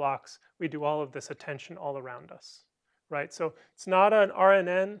transformer blocks, we do all of this attention all around us, right? So it's not an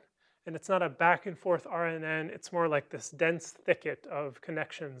RNN, and it's not a back and forth RNN. It's more like this dense thicket of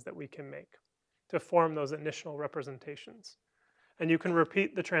connections that we can make to form those initial representations. And you can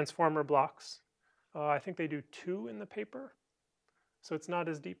repeat the transformer blocks. I think they do 2 in the paper. So it's not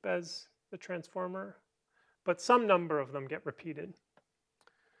as deep as the transformer, but some number of them get repeated.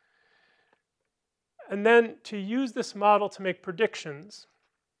 And then to use this model to make predictions,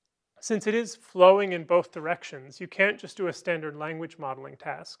 since it is flowing in both directions, you can't just do a standard language modeling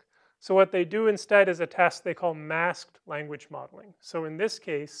task. So what they do instead is a task they call masked language modeling. So in this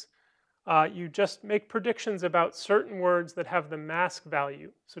case, you just make predictions about certain words that have the mask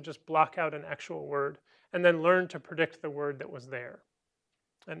value. So just block out an actual word and then learn to predict the word that was there.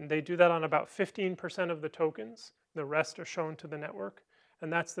 And they do that on about 15% of the tokens. The rest are shown to the network.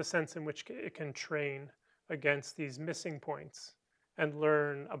 And that's the sense in which it can train against these missing points and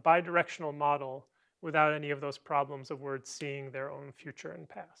learn a bidirectional model without any of those problems of words seeing their own future and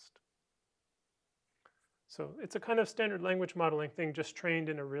past. So it's a kind of standard language modeling thing, just trained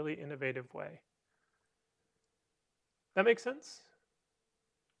in a really innovative way. That makes sense?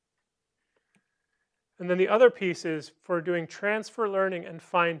 And then the other piece is for doing transfer learning and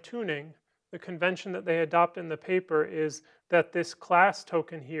fine-tuning, the convention that they adopt in the paper is that this class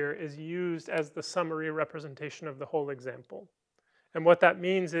token here is used as the summary representation of the whole example. And what that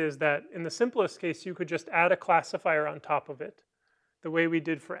means is that in the simplest case, you could just add a classifier on top of it, the way we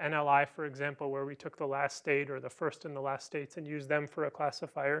did for NLI, for example, where we took the last state or the first and the last states and used them for a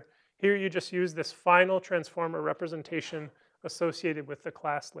classifier. Here you just use this final transformer representation associated with the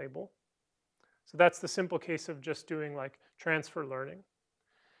class label. So that's the simple case of just doing like transfer learning.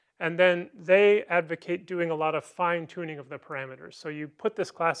 And then they advocate doing a lot of fine-tuning of the parameters. So you put this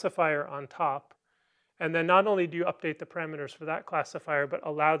classifier on top, and then not only do you update the parameters for that classifier, but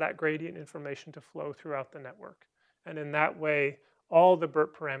allow that gradient information to flow throughout the network. And in that way, all the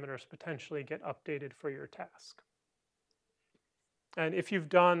BERT parameters potentially get updated for your task. And if you've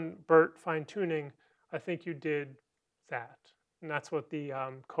done BERT fine-tuning, I think you did that. And that's what the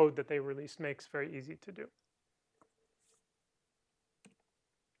code that they released makes very easy to do.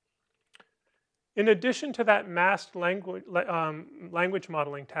 In addition to that masked language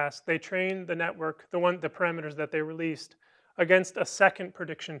modeling task, they trained the network, the parameters that they released, against a second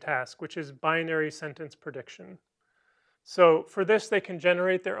prediction task, which is binary sentence prediction. So for this, they can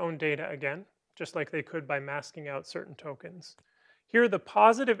generate their own data again, just like they could by masking out certain tokens. Here, the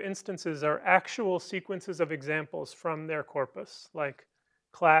positive instances are actual sequences of examples from their corpus, like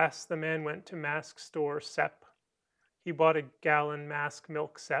class, the man went to mask store, SEP. He bought a gallon mask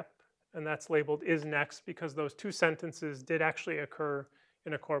milk, SEP. And that's labeled is next because those two sentences did actually occur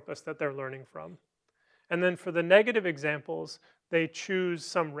in a corpus that they're learning from. And then for the negative examples, they choose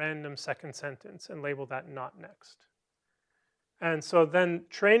some random second sentence and label that not next. And so then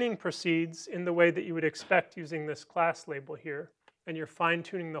training proceeds in the way that you would expect using this class label here. And you're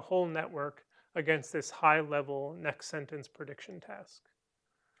fine-tuning the whole network against this high-level next sentence prediction task.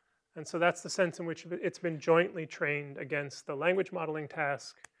 And so that's the sense in which it's been jointly trained against the language modeling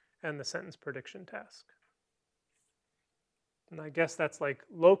task and the sentence prediction task. And I guess that's like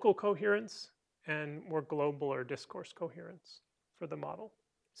local coherence and more global or discourse coherence for the model.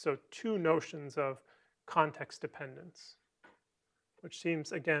 So two notions of context dependence, which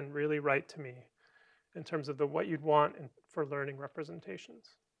seems, again, really right to me in terms of what you'd want for learning representations.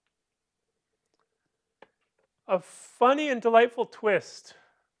 A funny and delightful twist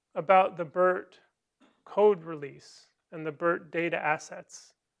about the BERT code release and the BERT data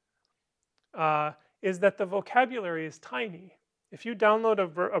assets is that the vocabulary is tiny. If you download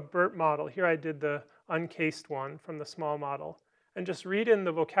a BERT model, here I did the uncased one from the small model, and just read in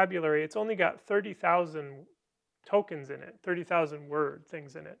the vocabulary, it's only got 30,000 tokens in it, 30,000 word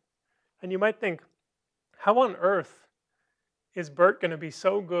things in it. And you might think, how on earth is BERT going to be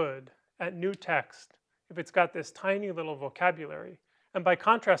so good at new text if it's got this tiny little vocabulary? And by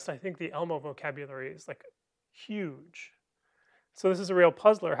contrast, I think the Elmo vocabulary is like huge. So this is a real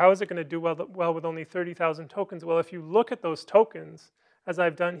puzzler. How is it going to do well with only 30,000 tokens? Well, if you look at those tokens, as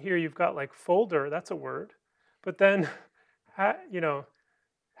I've done here, you've got like folder, that's a word. But then, you know,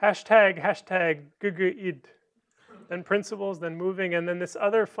 hashtag, #id, then principles, then moving, and then this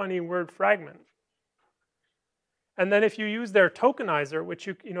other funny word fragment. And then if you use their tokenizer, which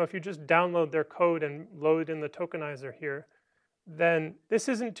you know, if you just download their code and load in the tokenizer here, then this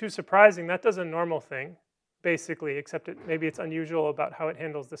isn't too surprising. That does a normal thing, basically, except maybe it's unusual about how it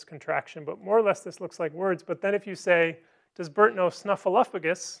handles this contraction. But more or less, this looks like words. But then if you say, does BERT know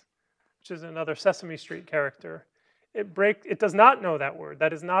snuffleupagus, which is another Sesame Street character, it does not know that word.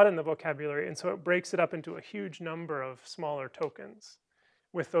 That is not in the vocabulary. And so it breaks it up into a huge number of smaller tokens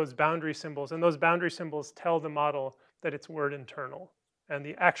with those boundary symbols. And those boundary symbols tell the model that it's word internal. And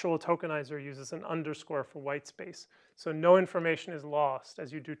the actual tokenizer uses an underscore for white space. So no information is lost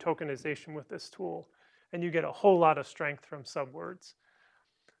as you do tokenization with this tool. And you get a whole lot of strength from subwords.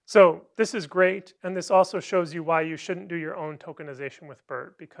 So this is great. And this also shows you why you shouldn't do your own tokenization with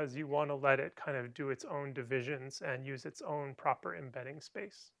BERT, because you want to let it kind of do its own divisions and use its own proper embedding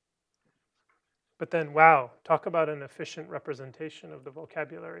space. But then, wow, talk about an efficient representation of the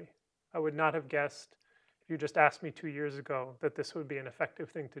vocabulary. I would not have guessed, if you just asked me 2 years ago, that this would be an effective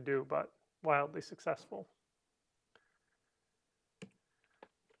thing to do, but wildly successful.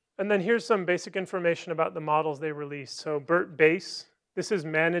 And then here's some basic information about the models they released. So BERT base, this is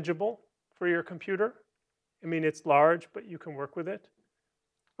manageable for your computer. I mean, it's large, but you can work with it.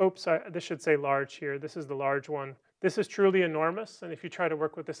 Oops, this should say large here. This is the large one. This is truly enormous, and if you try to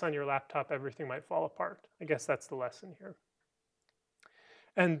work with this on your laptop, everything might fall apart. I guess that's the lesson here.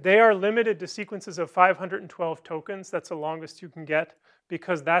 And they are limited to sequences of 512 tokens. That's the longest you can get,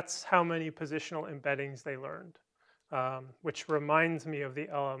 because that's how many positional embeddings they learned, which reminds me of the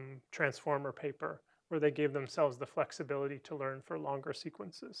transformer paper, where they gave themselves the flexibility to learn for longer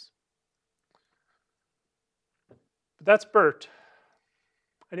sequences. But that's BERT.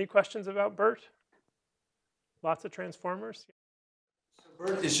 Any questions about BERT? Lots of transformers?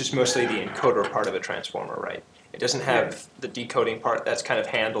 BERT is just mostly the encoder part of a transformer, right? It doesn't have the decoding part that's kind of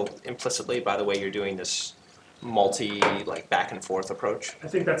handled implicitly by the way you're doing this like back and forth approach. I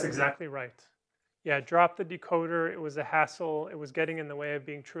think that's exactly right. Yeah, drop the decoder. It was a hassle. It was getting in the way of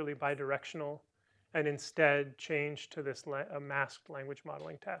being truly bidirectional, and instead changed to this masked language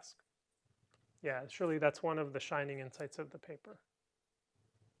modeling task. Yeah, surely that's one of the shining insights of the paper.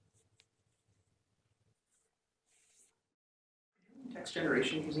 Text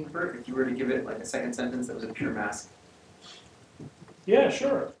generation using BERT, if you were to give it like a second sentence that was a pure mask. Yeah,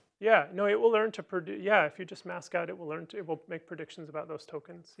 sure. Yeah, no, it will learn to produce. Yeah, if you just mask out, it will make predictions about those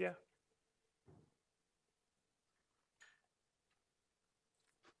tokens. Yeah.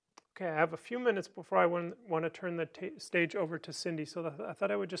 Okay, I have a few minutes before I want to turn the stage over to Cindy. So I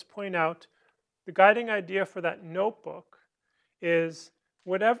thought I would just point out the guiding idea for that notebook is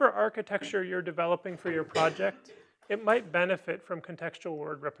whatever architecture you're developing for your project, it might benefit from contextual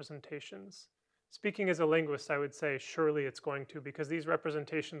word representations. Speaking as a linguist, I would say surely it's going to, because these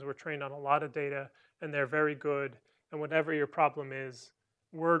representations were trained on a lot of data and they're very good. And whatever your problem is,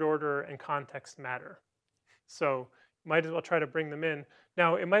 word order and context matter. So you might as well try to bring them in.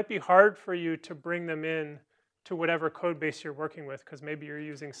 Now, it might be hard for you to bring them in to whatever code base you're working with, because maybe you're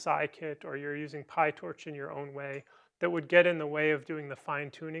using scikit or you're using PyTorch in your own way that would get in the way of doing the fine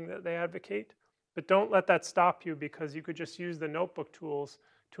tuning that they advocate. But don't let that stop you, because you could just use the notebook tools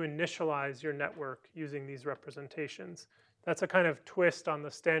to initialize your network using these representations. That's a kind of twist on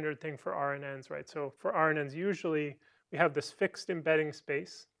the standard thing for RNNs, right? So for RNNs, usually we have this fixed embedding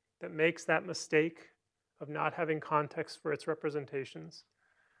space that makes that mistake of not having context for its representations.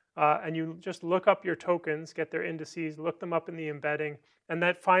 And you just look up your tokens, get their indices, look them up in the embedding, and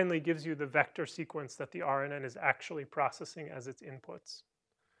that finally gives you the vector sequence that the RNN is actually processing as its inputs.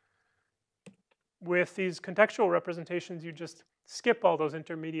 With these contextual representations, you just skip all those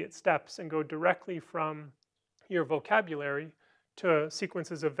intermediate steps and go directly from your vocabulary to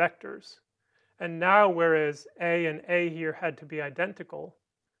sequences of vectors. And now, whereas A and A here had to be identical,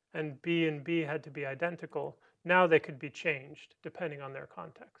 and B and B had to be identical, now they could be changed depending on their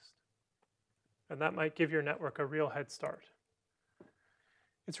context. And that might give your network a real head start.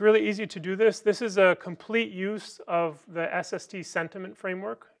 It's really easy to do this. This is a complete use of the SST sentiment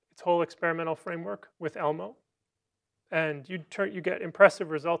framework, its whole experimental framework with Elmo. And you get impressive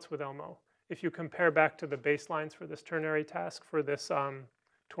results with Elmo if you compare back to the baselines for this ternary task for this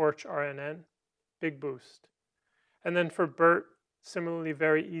torch RNN. Big boost. And then for BERT, similarly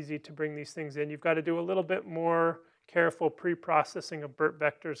very easy to bring these things in. You've got to do a little bit more careful pre-processing of BERT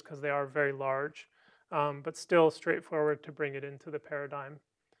vectors because they are very large, but still straightforward to bring it into the paradigm.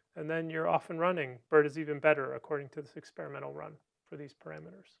 And then you're off and running. BERT is even better according to this experimental run for these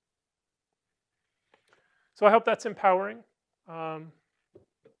parameters. So I hope that's empowering.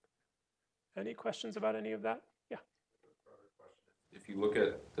 Any questions about any of that? Yeah. If you look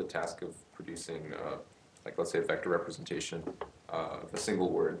at the task of producing, like let's say a vector representation of a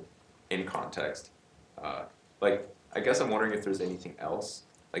single word in context, like I guess I'm wondering if there's anything else,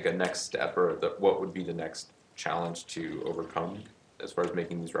 like a next step, or what would be the next challenge to overcome as far as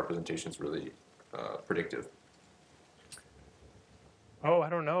making these representations really predictive? Oh, I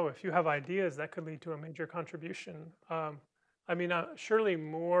don't know. If you have ideas, that could lead to a major contribution. I mean, surely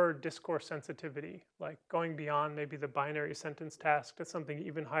more discourse sensitivity, like going beyond maybe the binary sentence task to something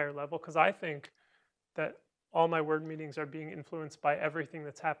even higher level, because I think that all my word meanings are being influenced by everything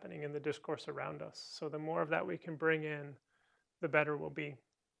that's happening in the discourse around us. So the more of that we can bring in, the better we'll be.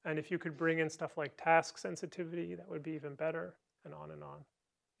 And if you could bring in stuff like task sensitivity, that would be even better, and on and on.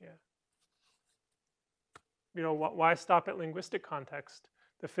 Yeah. You know, why stop at linguistic context?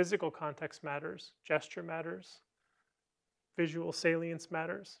 The physical context matters, gesture matters, visual salience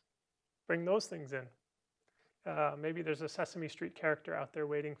matters. Bring those things in. Maybe there's a Sesame Street character out there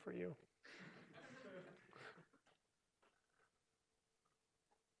waiting for you.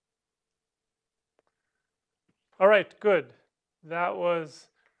 All right, good. That was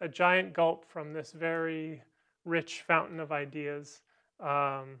a giant gulp from this very rich fountain of ideas.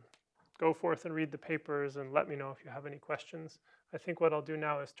 Go forth and read the papers and let me know if you have any questions. I think what I'll do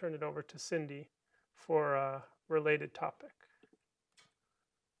now is turn it over to Cindy for a related topic.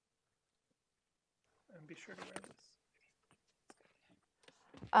 And be sure to write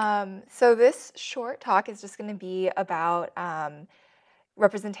this. So this short talk is just going to be about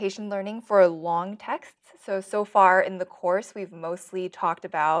representation learning for long texts. So far in the course, we've mostly talked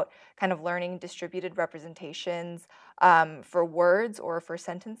about kind of learning distributed representations for words or for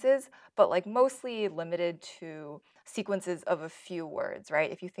sentences, but like mostly limited to sequences of a few words,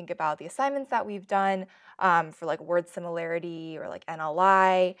 right? If you think about the assignments that we've done for like word similarity or like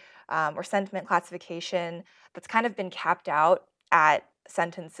NLI or sentiment classification, that's kind of been capped out at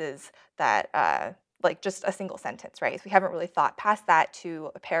sentences that like just a single sentence, right? So we haven't really thought past that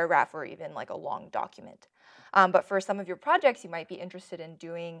to a paragraph or even like a long document. But for some of your projects, you might be interested in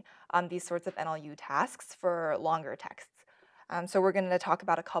doing these sorts of NLU tasks for longer texts. So we're going to talk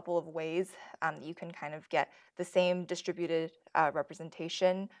about a couple of ways that you can kind of get the same distributed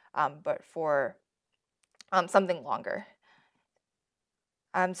representation, but for something longer.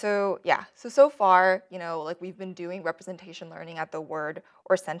 So far, you know, like we've been doing representation learning at the word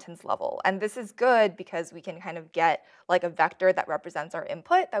or sentence level. And this is good because we can kind of get like a vector that represents our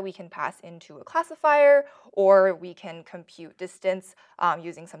input that we can pass into a classifier, or we can compute distance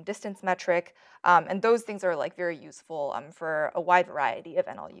using some distance metric. And those things are like very useful for a wide variety of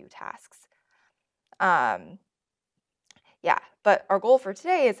NLU tasks. But our goal for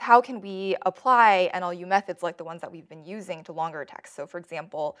today is how can we apply NLU methods like the ones that we've been using to longer texts. So for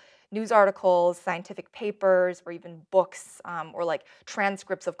example, news articles, scientific papers, or even books, or like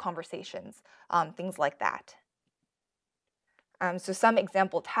transcripts of conversations, things like that. So some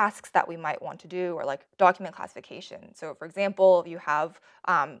example tasks that we might want to do are like document classification. So for example, if you have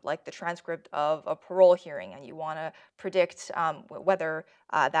like the transcript of a parole hearing and you want to predict whether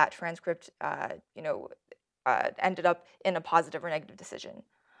that transcript, ended up in a positive or negative decision.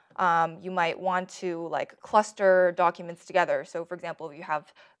 You might want to like cluster documents together. So for example, if you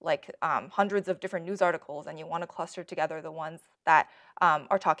have like hundreds of different news articles and you want to cluster together the ones that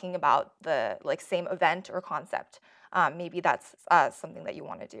are talking about the like same event or concept, maybe that's something that you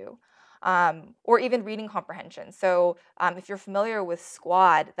want to do. Or even reading comprehension. So if you're familiar with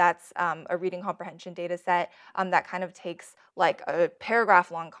Squad, that's a reading comprehension data set that kind of takes like a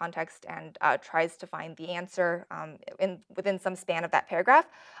paragraph long context and tries to find the answer within some span of that paragraph.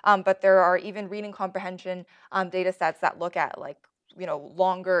 But there are even reading comprehension data sets that look at like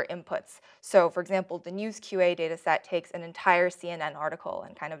longer inputs. So for example, the News QA data set takes an entire CNN article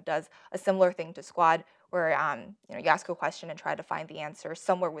and kind of does a similar thing to Squad, where you ask a question and try to find the answer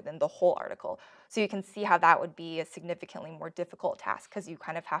somewhere within the whole article. So you can see how that would be a significantly more difficult task because you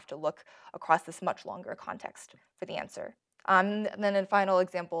kind of have to look across this much longer context for the answer. And then a final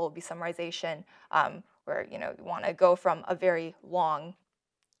example would be summarization, where you want to go from a very long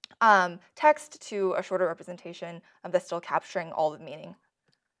text to a shorter representation that's still capturing all the meaning.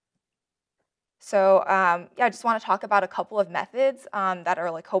 So yeah, I just want to talk about a couple of methods that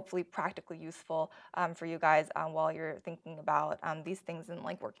are like hopefully practically useful for you guys while you're thinking about these things and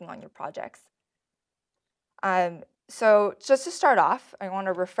like working on your projects. So just to start off, I want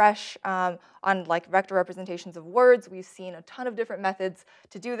to refresh on like vector representations of words. We've seen a ton of different methods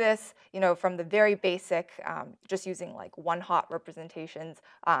to do this, from the very basic, just using like one-hot representations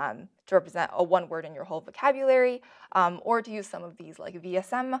to represent a one word in your whole vocabulary, or to use some of these like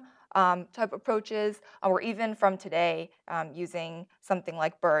VSM type approaches, or even from today using something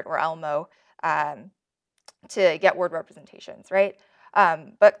like BERT or Elmo to get word representations, right?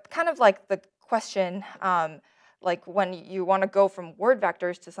 But kind of like the question, like when you want to go from word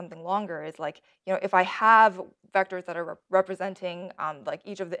vectors to something longer is like, if I have vectors that are representing like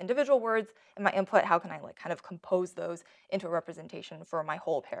each of the individual words in my input, how can I like kind of compose those into a representation for my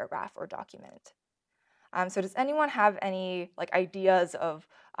whole paragraph or document? So does anyone have any like ideas of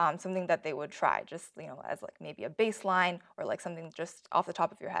something that they would try, just as like maybe a baseline or like something just off the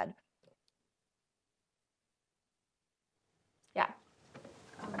top of your head? Yeah.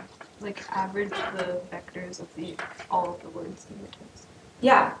 Like average the vectors of all of the words in the text.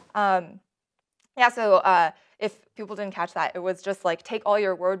 Yeah. Yeah, so if people didn't catch that, it was just like take all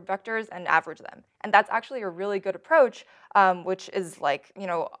your word vectors and average them. And that's actually a really good approach, which is like,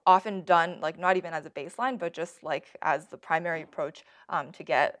 often done like not even as a baseline, but just like as the primary approach to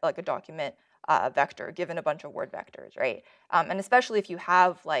get like a document vector given a bunch of word vectors, right? And especially if you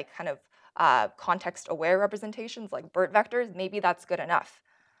have like kind of context-aware representations like BERT vectors, maybe that's good enough.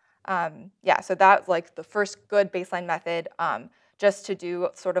 Yeah, so that's like the first good baseline method, just to do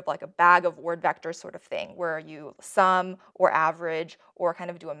sort of like a bag of word vectors sort of thing, where you sum or average or kind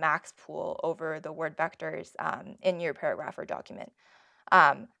of do a max pool over the word vectors in your paragraph or document.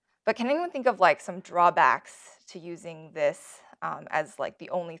 But can anyone think of like some drawbacks to using this as like the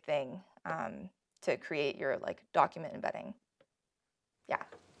only thing to create your like document embedding? Yeah.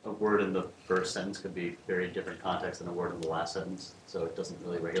 A word in the first sentence could be very different context than a word in the last sentence, so it doesn't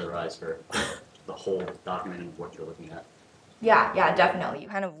really regularize for the whole document and what you're looking at. Yeah, definitely. You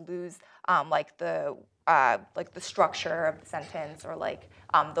kind of lose like the structure of the sentence or like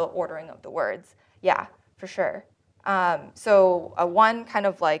the ordering of the words. Yeah, for sure. So one kind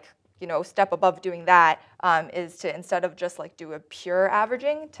of like step above doing that is to, instead of just like do a pure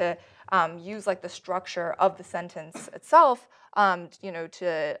averaging, to use like the structure of the sentence itself,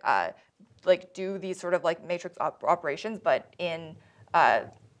 to like do these sort of like matrix operations, but in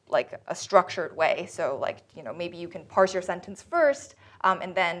like a structured way. So like, maybe you can parse your sentence first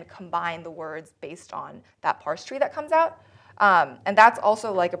and then combine the words based on that parse tree that comes out. And that's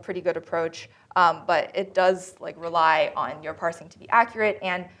also like a pretty good approach, but it does like rely on your parsing to be accurate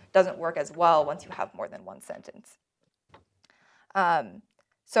and doesn't work as well once you have more than one sentence.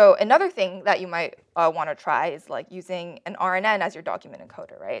 So another thing that you might want to try is like using an RNN as your document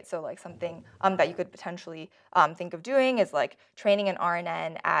encoder, right? So like something that you could potentially think of doing is like training an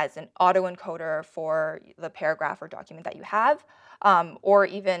RNN as an autoencoder for the paragraph or document that you have, or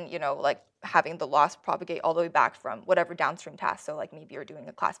even like having the loss propagate all the way back from whatever downstream task. So like maybe you're doing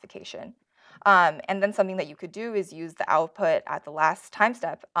a classification. And then something that you could do is use the output at the last time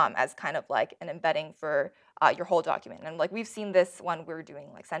step as kind of like an embedding for your whole document. And like we've seen this when we're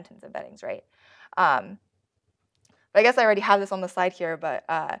doing like sentence embeddings, right? But I guess I already have this on the slide here, but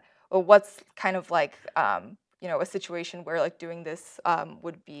well, what's kind of like a situation where like doing this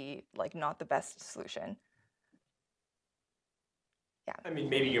would be like not the best solution? Yeah. I mean,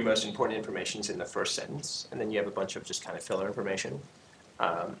 maybe your most important information is in the first sentence, and then you have a bunch of just kind of filler information.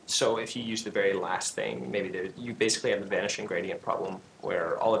 So if you use the very last thing, maybe you basically have the vanishing gradient problem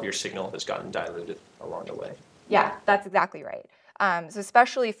where all of your signal has gotten diluted along the way. Yeah, that's exactly right. So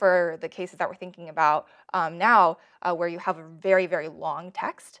especially for the cases that we're thinking about now, where you have a very, very long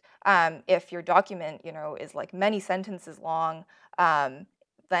text, if your document, is like many sentences long,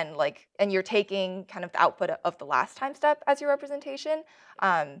 then like, and you're taking kind of the output of the last time step as your representation,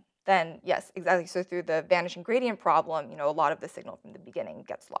 then yes, exactly. So through the vanishing gradient problem, a lot of the signal from the beginning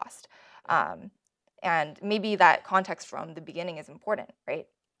gets lost. And maybe that context from the beginning is important, right?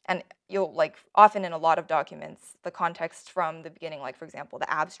 And you'll like often in a lot of documents, the context from the beginning, like for example,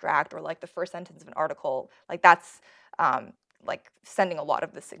 the abstract or like the first sentence of an article, like that's like sending a lot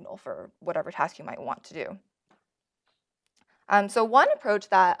of the signal for whatever task you might want to do. So one approach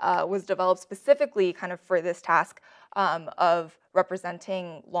that was developed specifically kind of for this task of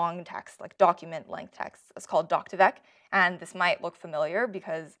representing long text, like document length text, is called doc2vec. And this might look familiar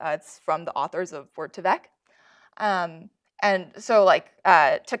because it's from the authors of word2vec. And so like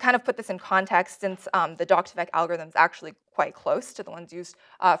to kind of put this in context, since the doc2vec algorithm is actually quite quite close to the ones used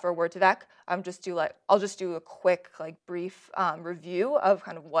for Word2Vec. I'll just do a quick, brief review of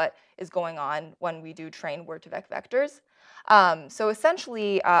kind of what is going on when we do train Word2Vec vectors. So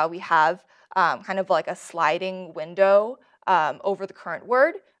essentially, we have kind of like a sliding window over the current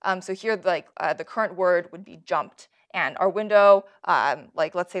word. So here, the current word would be jumped, and our window,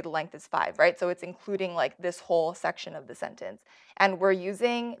 let's say the length is 5, right? So it's including this whole section of the sentence. And we're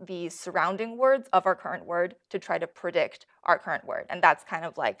using the surrounding words of our current word to try to predict our current word. And that's kind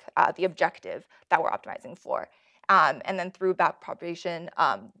of the objective that we're optimizing for. And then through backpropagation,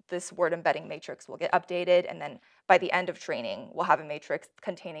 this word embedding matrix will get updated. And then by the end of training, we'll have a matrix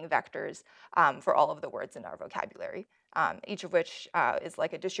containing vectors for all of the words in our vocabulary, each of which is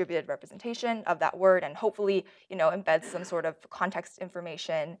like a distributed representation of that word, and hopefully, embeds some sort of context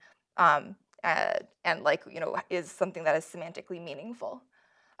information and is something that is semantically meaningful.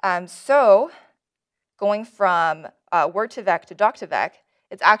 So going from Word2Vec to Doc2Vec,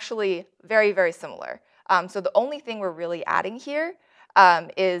 it's actually very, very similar. So the only thing we're really adding here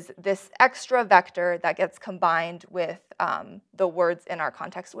is this extra vector that gets combined with the words in our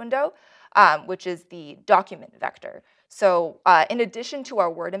context window, which is the document vector. So in addition to our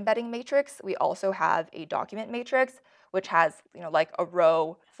word embedding matrix, we also have a document matrix, which has a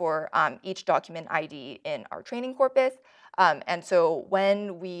row for each document ID in our training corpus. And so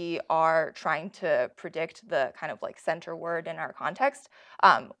when we are trying to predict the kind of center word in our context,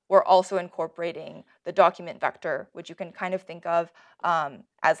 we're also incorporating the document vector, which you can kind of think of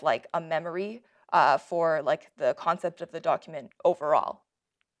as a memory for the concept of the document overall.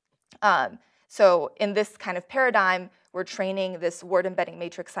 So in this kind of paradigm, we're training this word embedding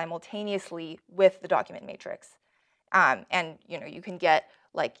matrix simultaneously with the document matrix. And you can get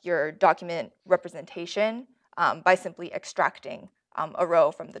your document representation by simply extracting a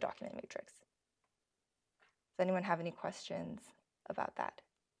row from the document matrix. Does anyone have any questions about that?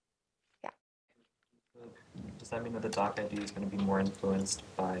 Yeah. Does that mean that the doc ID is going to be more influenced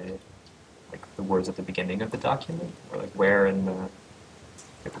by the words at the beginning of the document, or where in the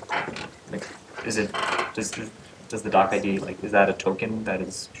does the doc ID is that a token that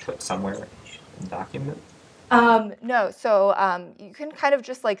is put somewhere in the document? No, so you can kind of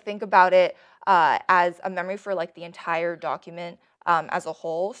just think about it as a memory for the entire document as a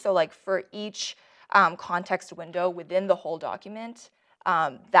whole. So for each context window within the whole document,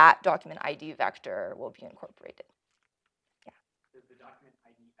 that document ID vector will be incorporated. Yeah. Does the document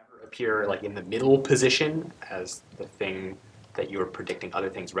ID ever appear in the middle position as the thing that you're predicting other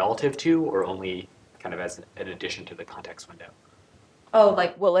things relative to, or only kind of as an addition to the context window? Oh,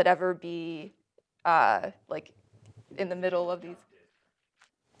 will it ever be in the middle of these?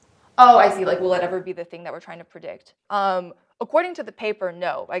 Oh, I see. Will it ever be the thing that we're trying to predict? According to the paper,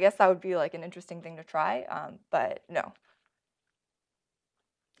 no. I guess that would be an interesting thing to try, but no.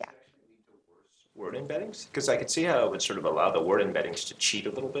 Yeah. Word embeddings? Because I could see how it would sort of allow the word embeddings to cheat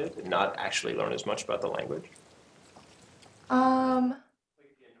a little bit and not actually learn as much about the language.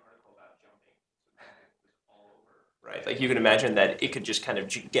 Right, you can imagine that it could just kind of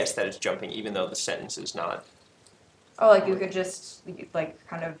guess that it's jumping even though the sentence is not. Oh, you could just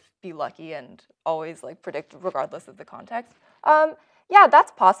kind of be lucky and always predict regardless of the context. Yeah,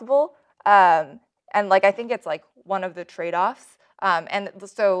 that's possible. And I think it's one of the trade-offs. And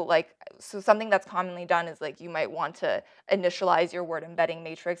so something that's commonly done is you might want to initialize your word embedding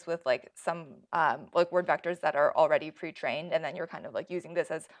matrix with some word vectors that are already pre-trained, and then you're kind of using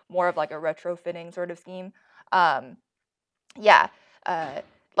this as more of a retrofitting sort of scheme. Yeah, I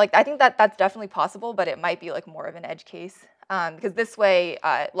think that's definitely possible, but it might be more of an edge case, because this way,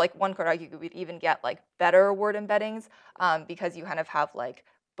 one could argue we'd even get better word embeddings, because you kind of have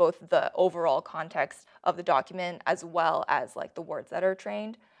both the overall context of the document as well as the words that are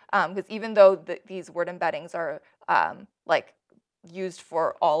trained. Because even though these word embeddings are used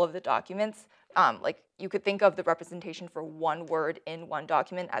for all of the documents, you could think of the representation for one word in one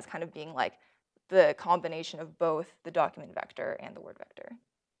document as kind of being the combination of both the document vector and the word vector.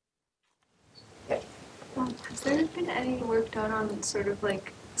 Okay. Has there been any work done on sort of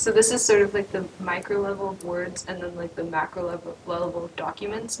so this is sort of the micro level of words and then the macro level of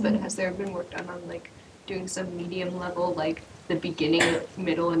documents, but has there been work done on doing some medium level, the beginning,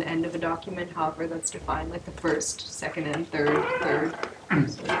 middle, and end of a document, however that's defined, the first, second, and third.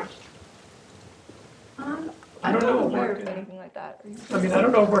 I don't know aware work of anything like that. I mean, I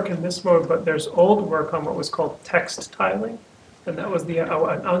don't know work in this mode, but there's old work on what was called text tiling, and that was an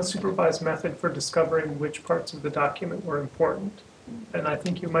unsupervised method for discovering which parts of the document were important. And I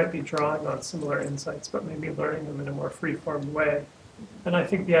think you might be drawing on similar insights, but maybe learning them in a more free-form way. And I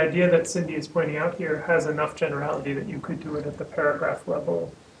think the idea that Cindy is pointing out here has enough generality that you could do it at the paragraph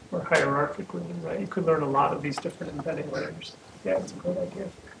level or hierarchically, right? You could learn a lot of these different embedding layers. Yeah, it's a great idea.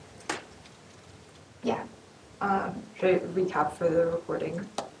 Yeah. Should I recap for the recording?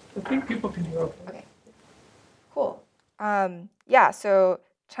 I think people can hear okay. Okay. Cool. Yeah, so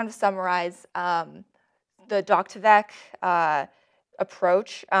trying to summarize, the doc2vec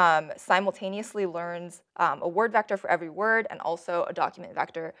approach simultaneously learns a word vector for every word and also a document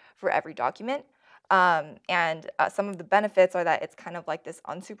vector for every document. And some of the benefits are that it's kind of like this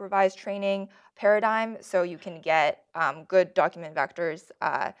unsupervised training paradigm, so you can get good document vectors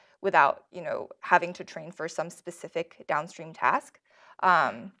without, having to train for some specific downstream task.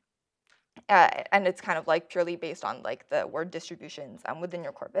 And it's kind of like purely based on like the word distributions within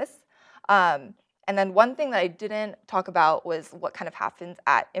your corpus. And then one thing that I didn't talk about was what kind of happens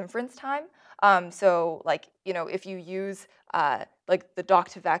at inference time. So like, if you use like the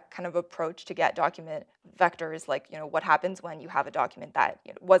doc2vec kind of approach to get document vectors, like, what happens when you have a document that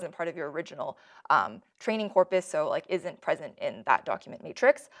wasn't part of your original training corpus, so like isn't present in that document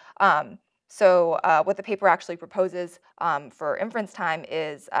matrix. So what the paper actually proposes for inference time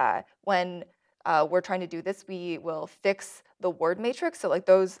is when we're trying to do this, we will fix the word matrix. So like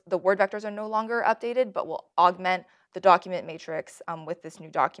the word vectors are no longer updated, but we'll augment the document matrix with this new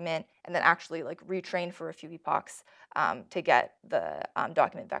document, and then actually like retrain for a few epochs to get the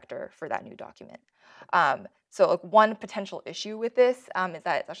document vector for that new document. So like one potential issue with this is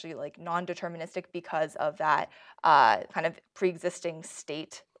that it's actually like non-deterministic because of that kind of pre-existing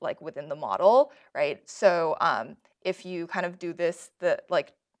state like within the model, right? So if you kind of do this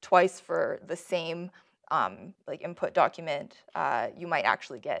twice for the same like input document, you might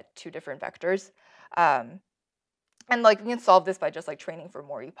actually get two different vectors. And like we can solve this by just like training for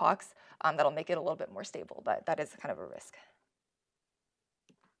more epochs. That'll make it a little bit more stable, but that is kind of a risk.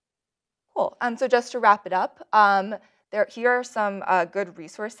 Cool. So just to wrap it up, here are some good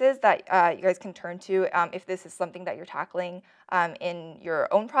resources that you guys can turn to if this is something that you're tackling in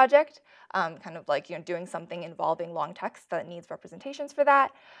your own project, kind of like doing something involving long text that needs representations for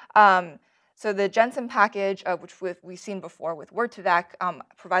that. So the Jensen package, which we've seen before with Word2vec,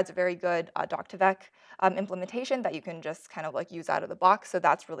 provides a very good doc2vec implementation that you can just kind of like use out of the box. So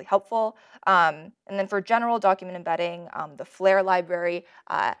that's really helpful. And then for general document embedding, the Flare library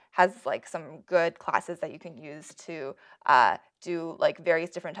has like some good classes that you can use to do like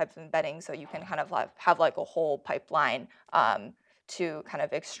various different types of embedding. So you can kind of have like a whole pipeline to kind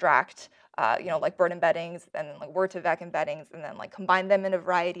of extract like BERT embeddings and then like Word2vec embeddings, and then like combine them in a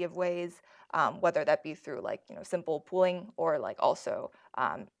variety of ways, whether that be through like simple pooling or like also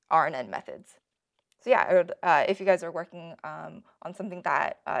RNN methods. So yeah, I would, if you guys are working on something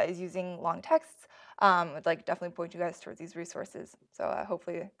that is using long texts, I'd like definitely point you guys towards these resources. So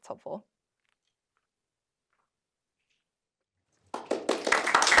hopefully it's helpful.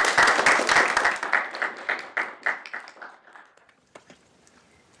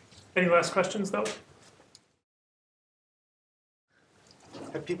 Any last questions though?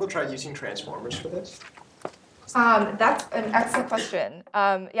 Have people tried using transformers for this? That's an excellent question.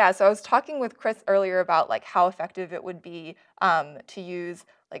 Yeah, so I was talking with Chris earlier about like how effective it would be to use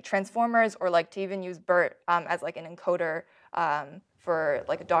like transformers or like to even use BERT as like an encoder for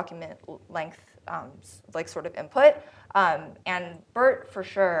like a document length like sort of input. And BERT for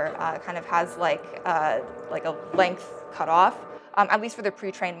sure kind of has like a length cutoff, at least for the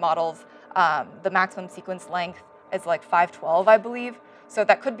pre-trained models. The maximum sequence length is like 512, I believe. So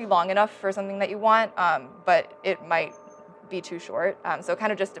that could be long enough for something that you want, but it might be too short. So it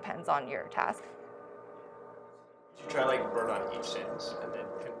kind of just depends on your task. Did you try like BERT on each sentence and then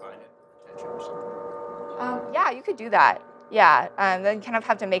combine it with attention or something? Yeah, you could do that. Yeah, then you kind of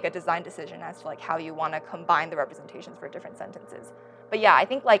have to make a design decision as to like how you want to combine the representations for different sentences. But yeah, I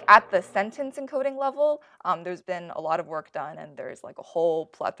think like at the sentence encoding level, there's been a lot of work done, and there's like a whole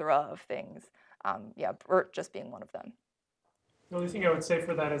plethora of things. Yeah, BERT just being one of them. The only thing I would say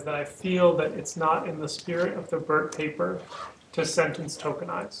for that is that I feel that it's not in the spirit of the BERT paper to sentence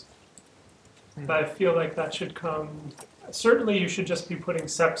tokenize. But I feel like that should come, certainly you should just be putting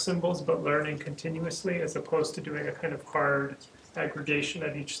SEP symbols but learning continuously as opposed to doing a kind of hard aggregation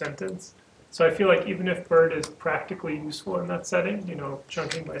at each sentence. So I feel like even if BERT is practically useful in that setting,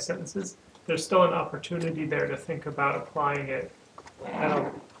 chunking by sentences, there's still an opportunity there to think about applying it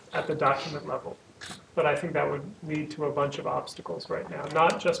at the document level. But I think that would lead to a bunch of obstacles right now,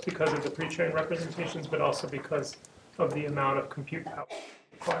 not just because of the pre-trained representations, but also because of the amount of compute power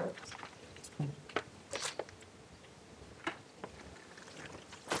required.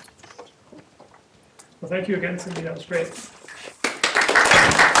 Well, thank you again, Cindy. That was great.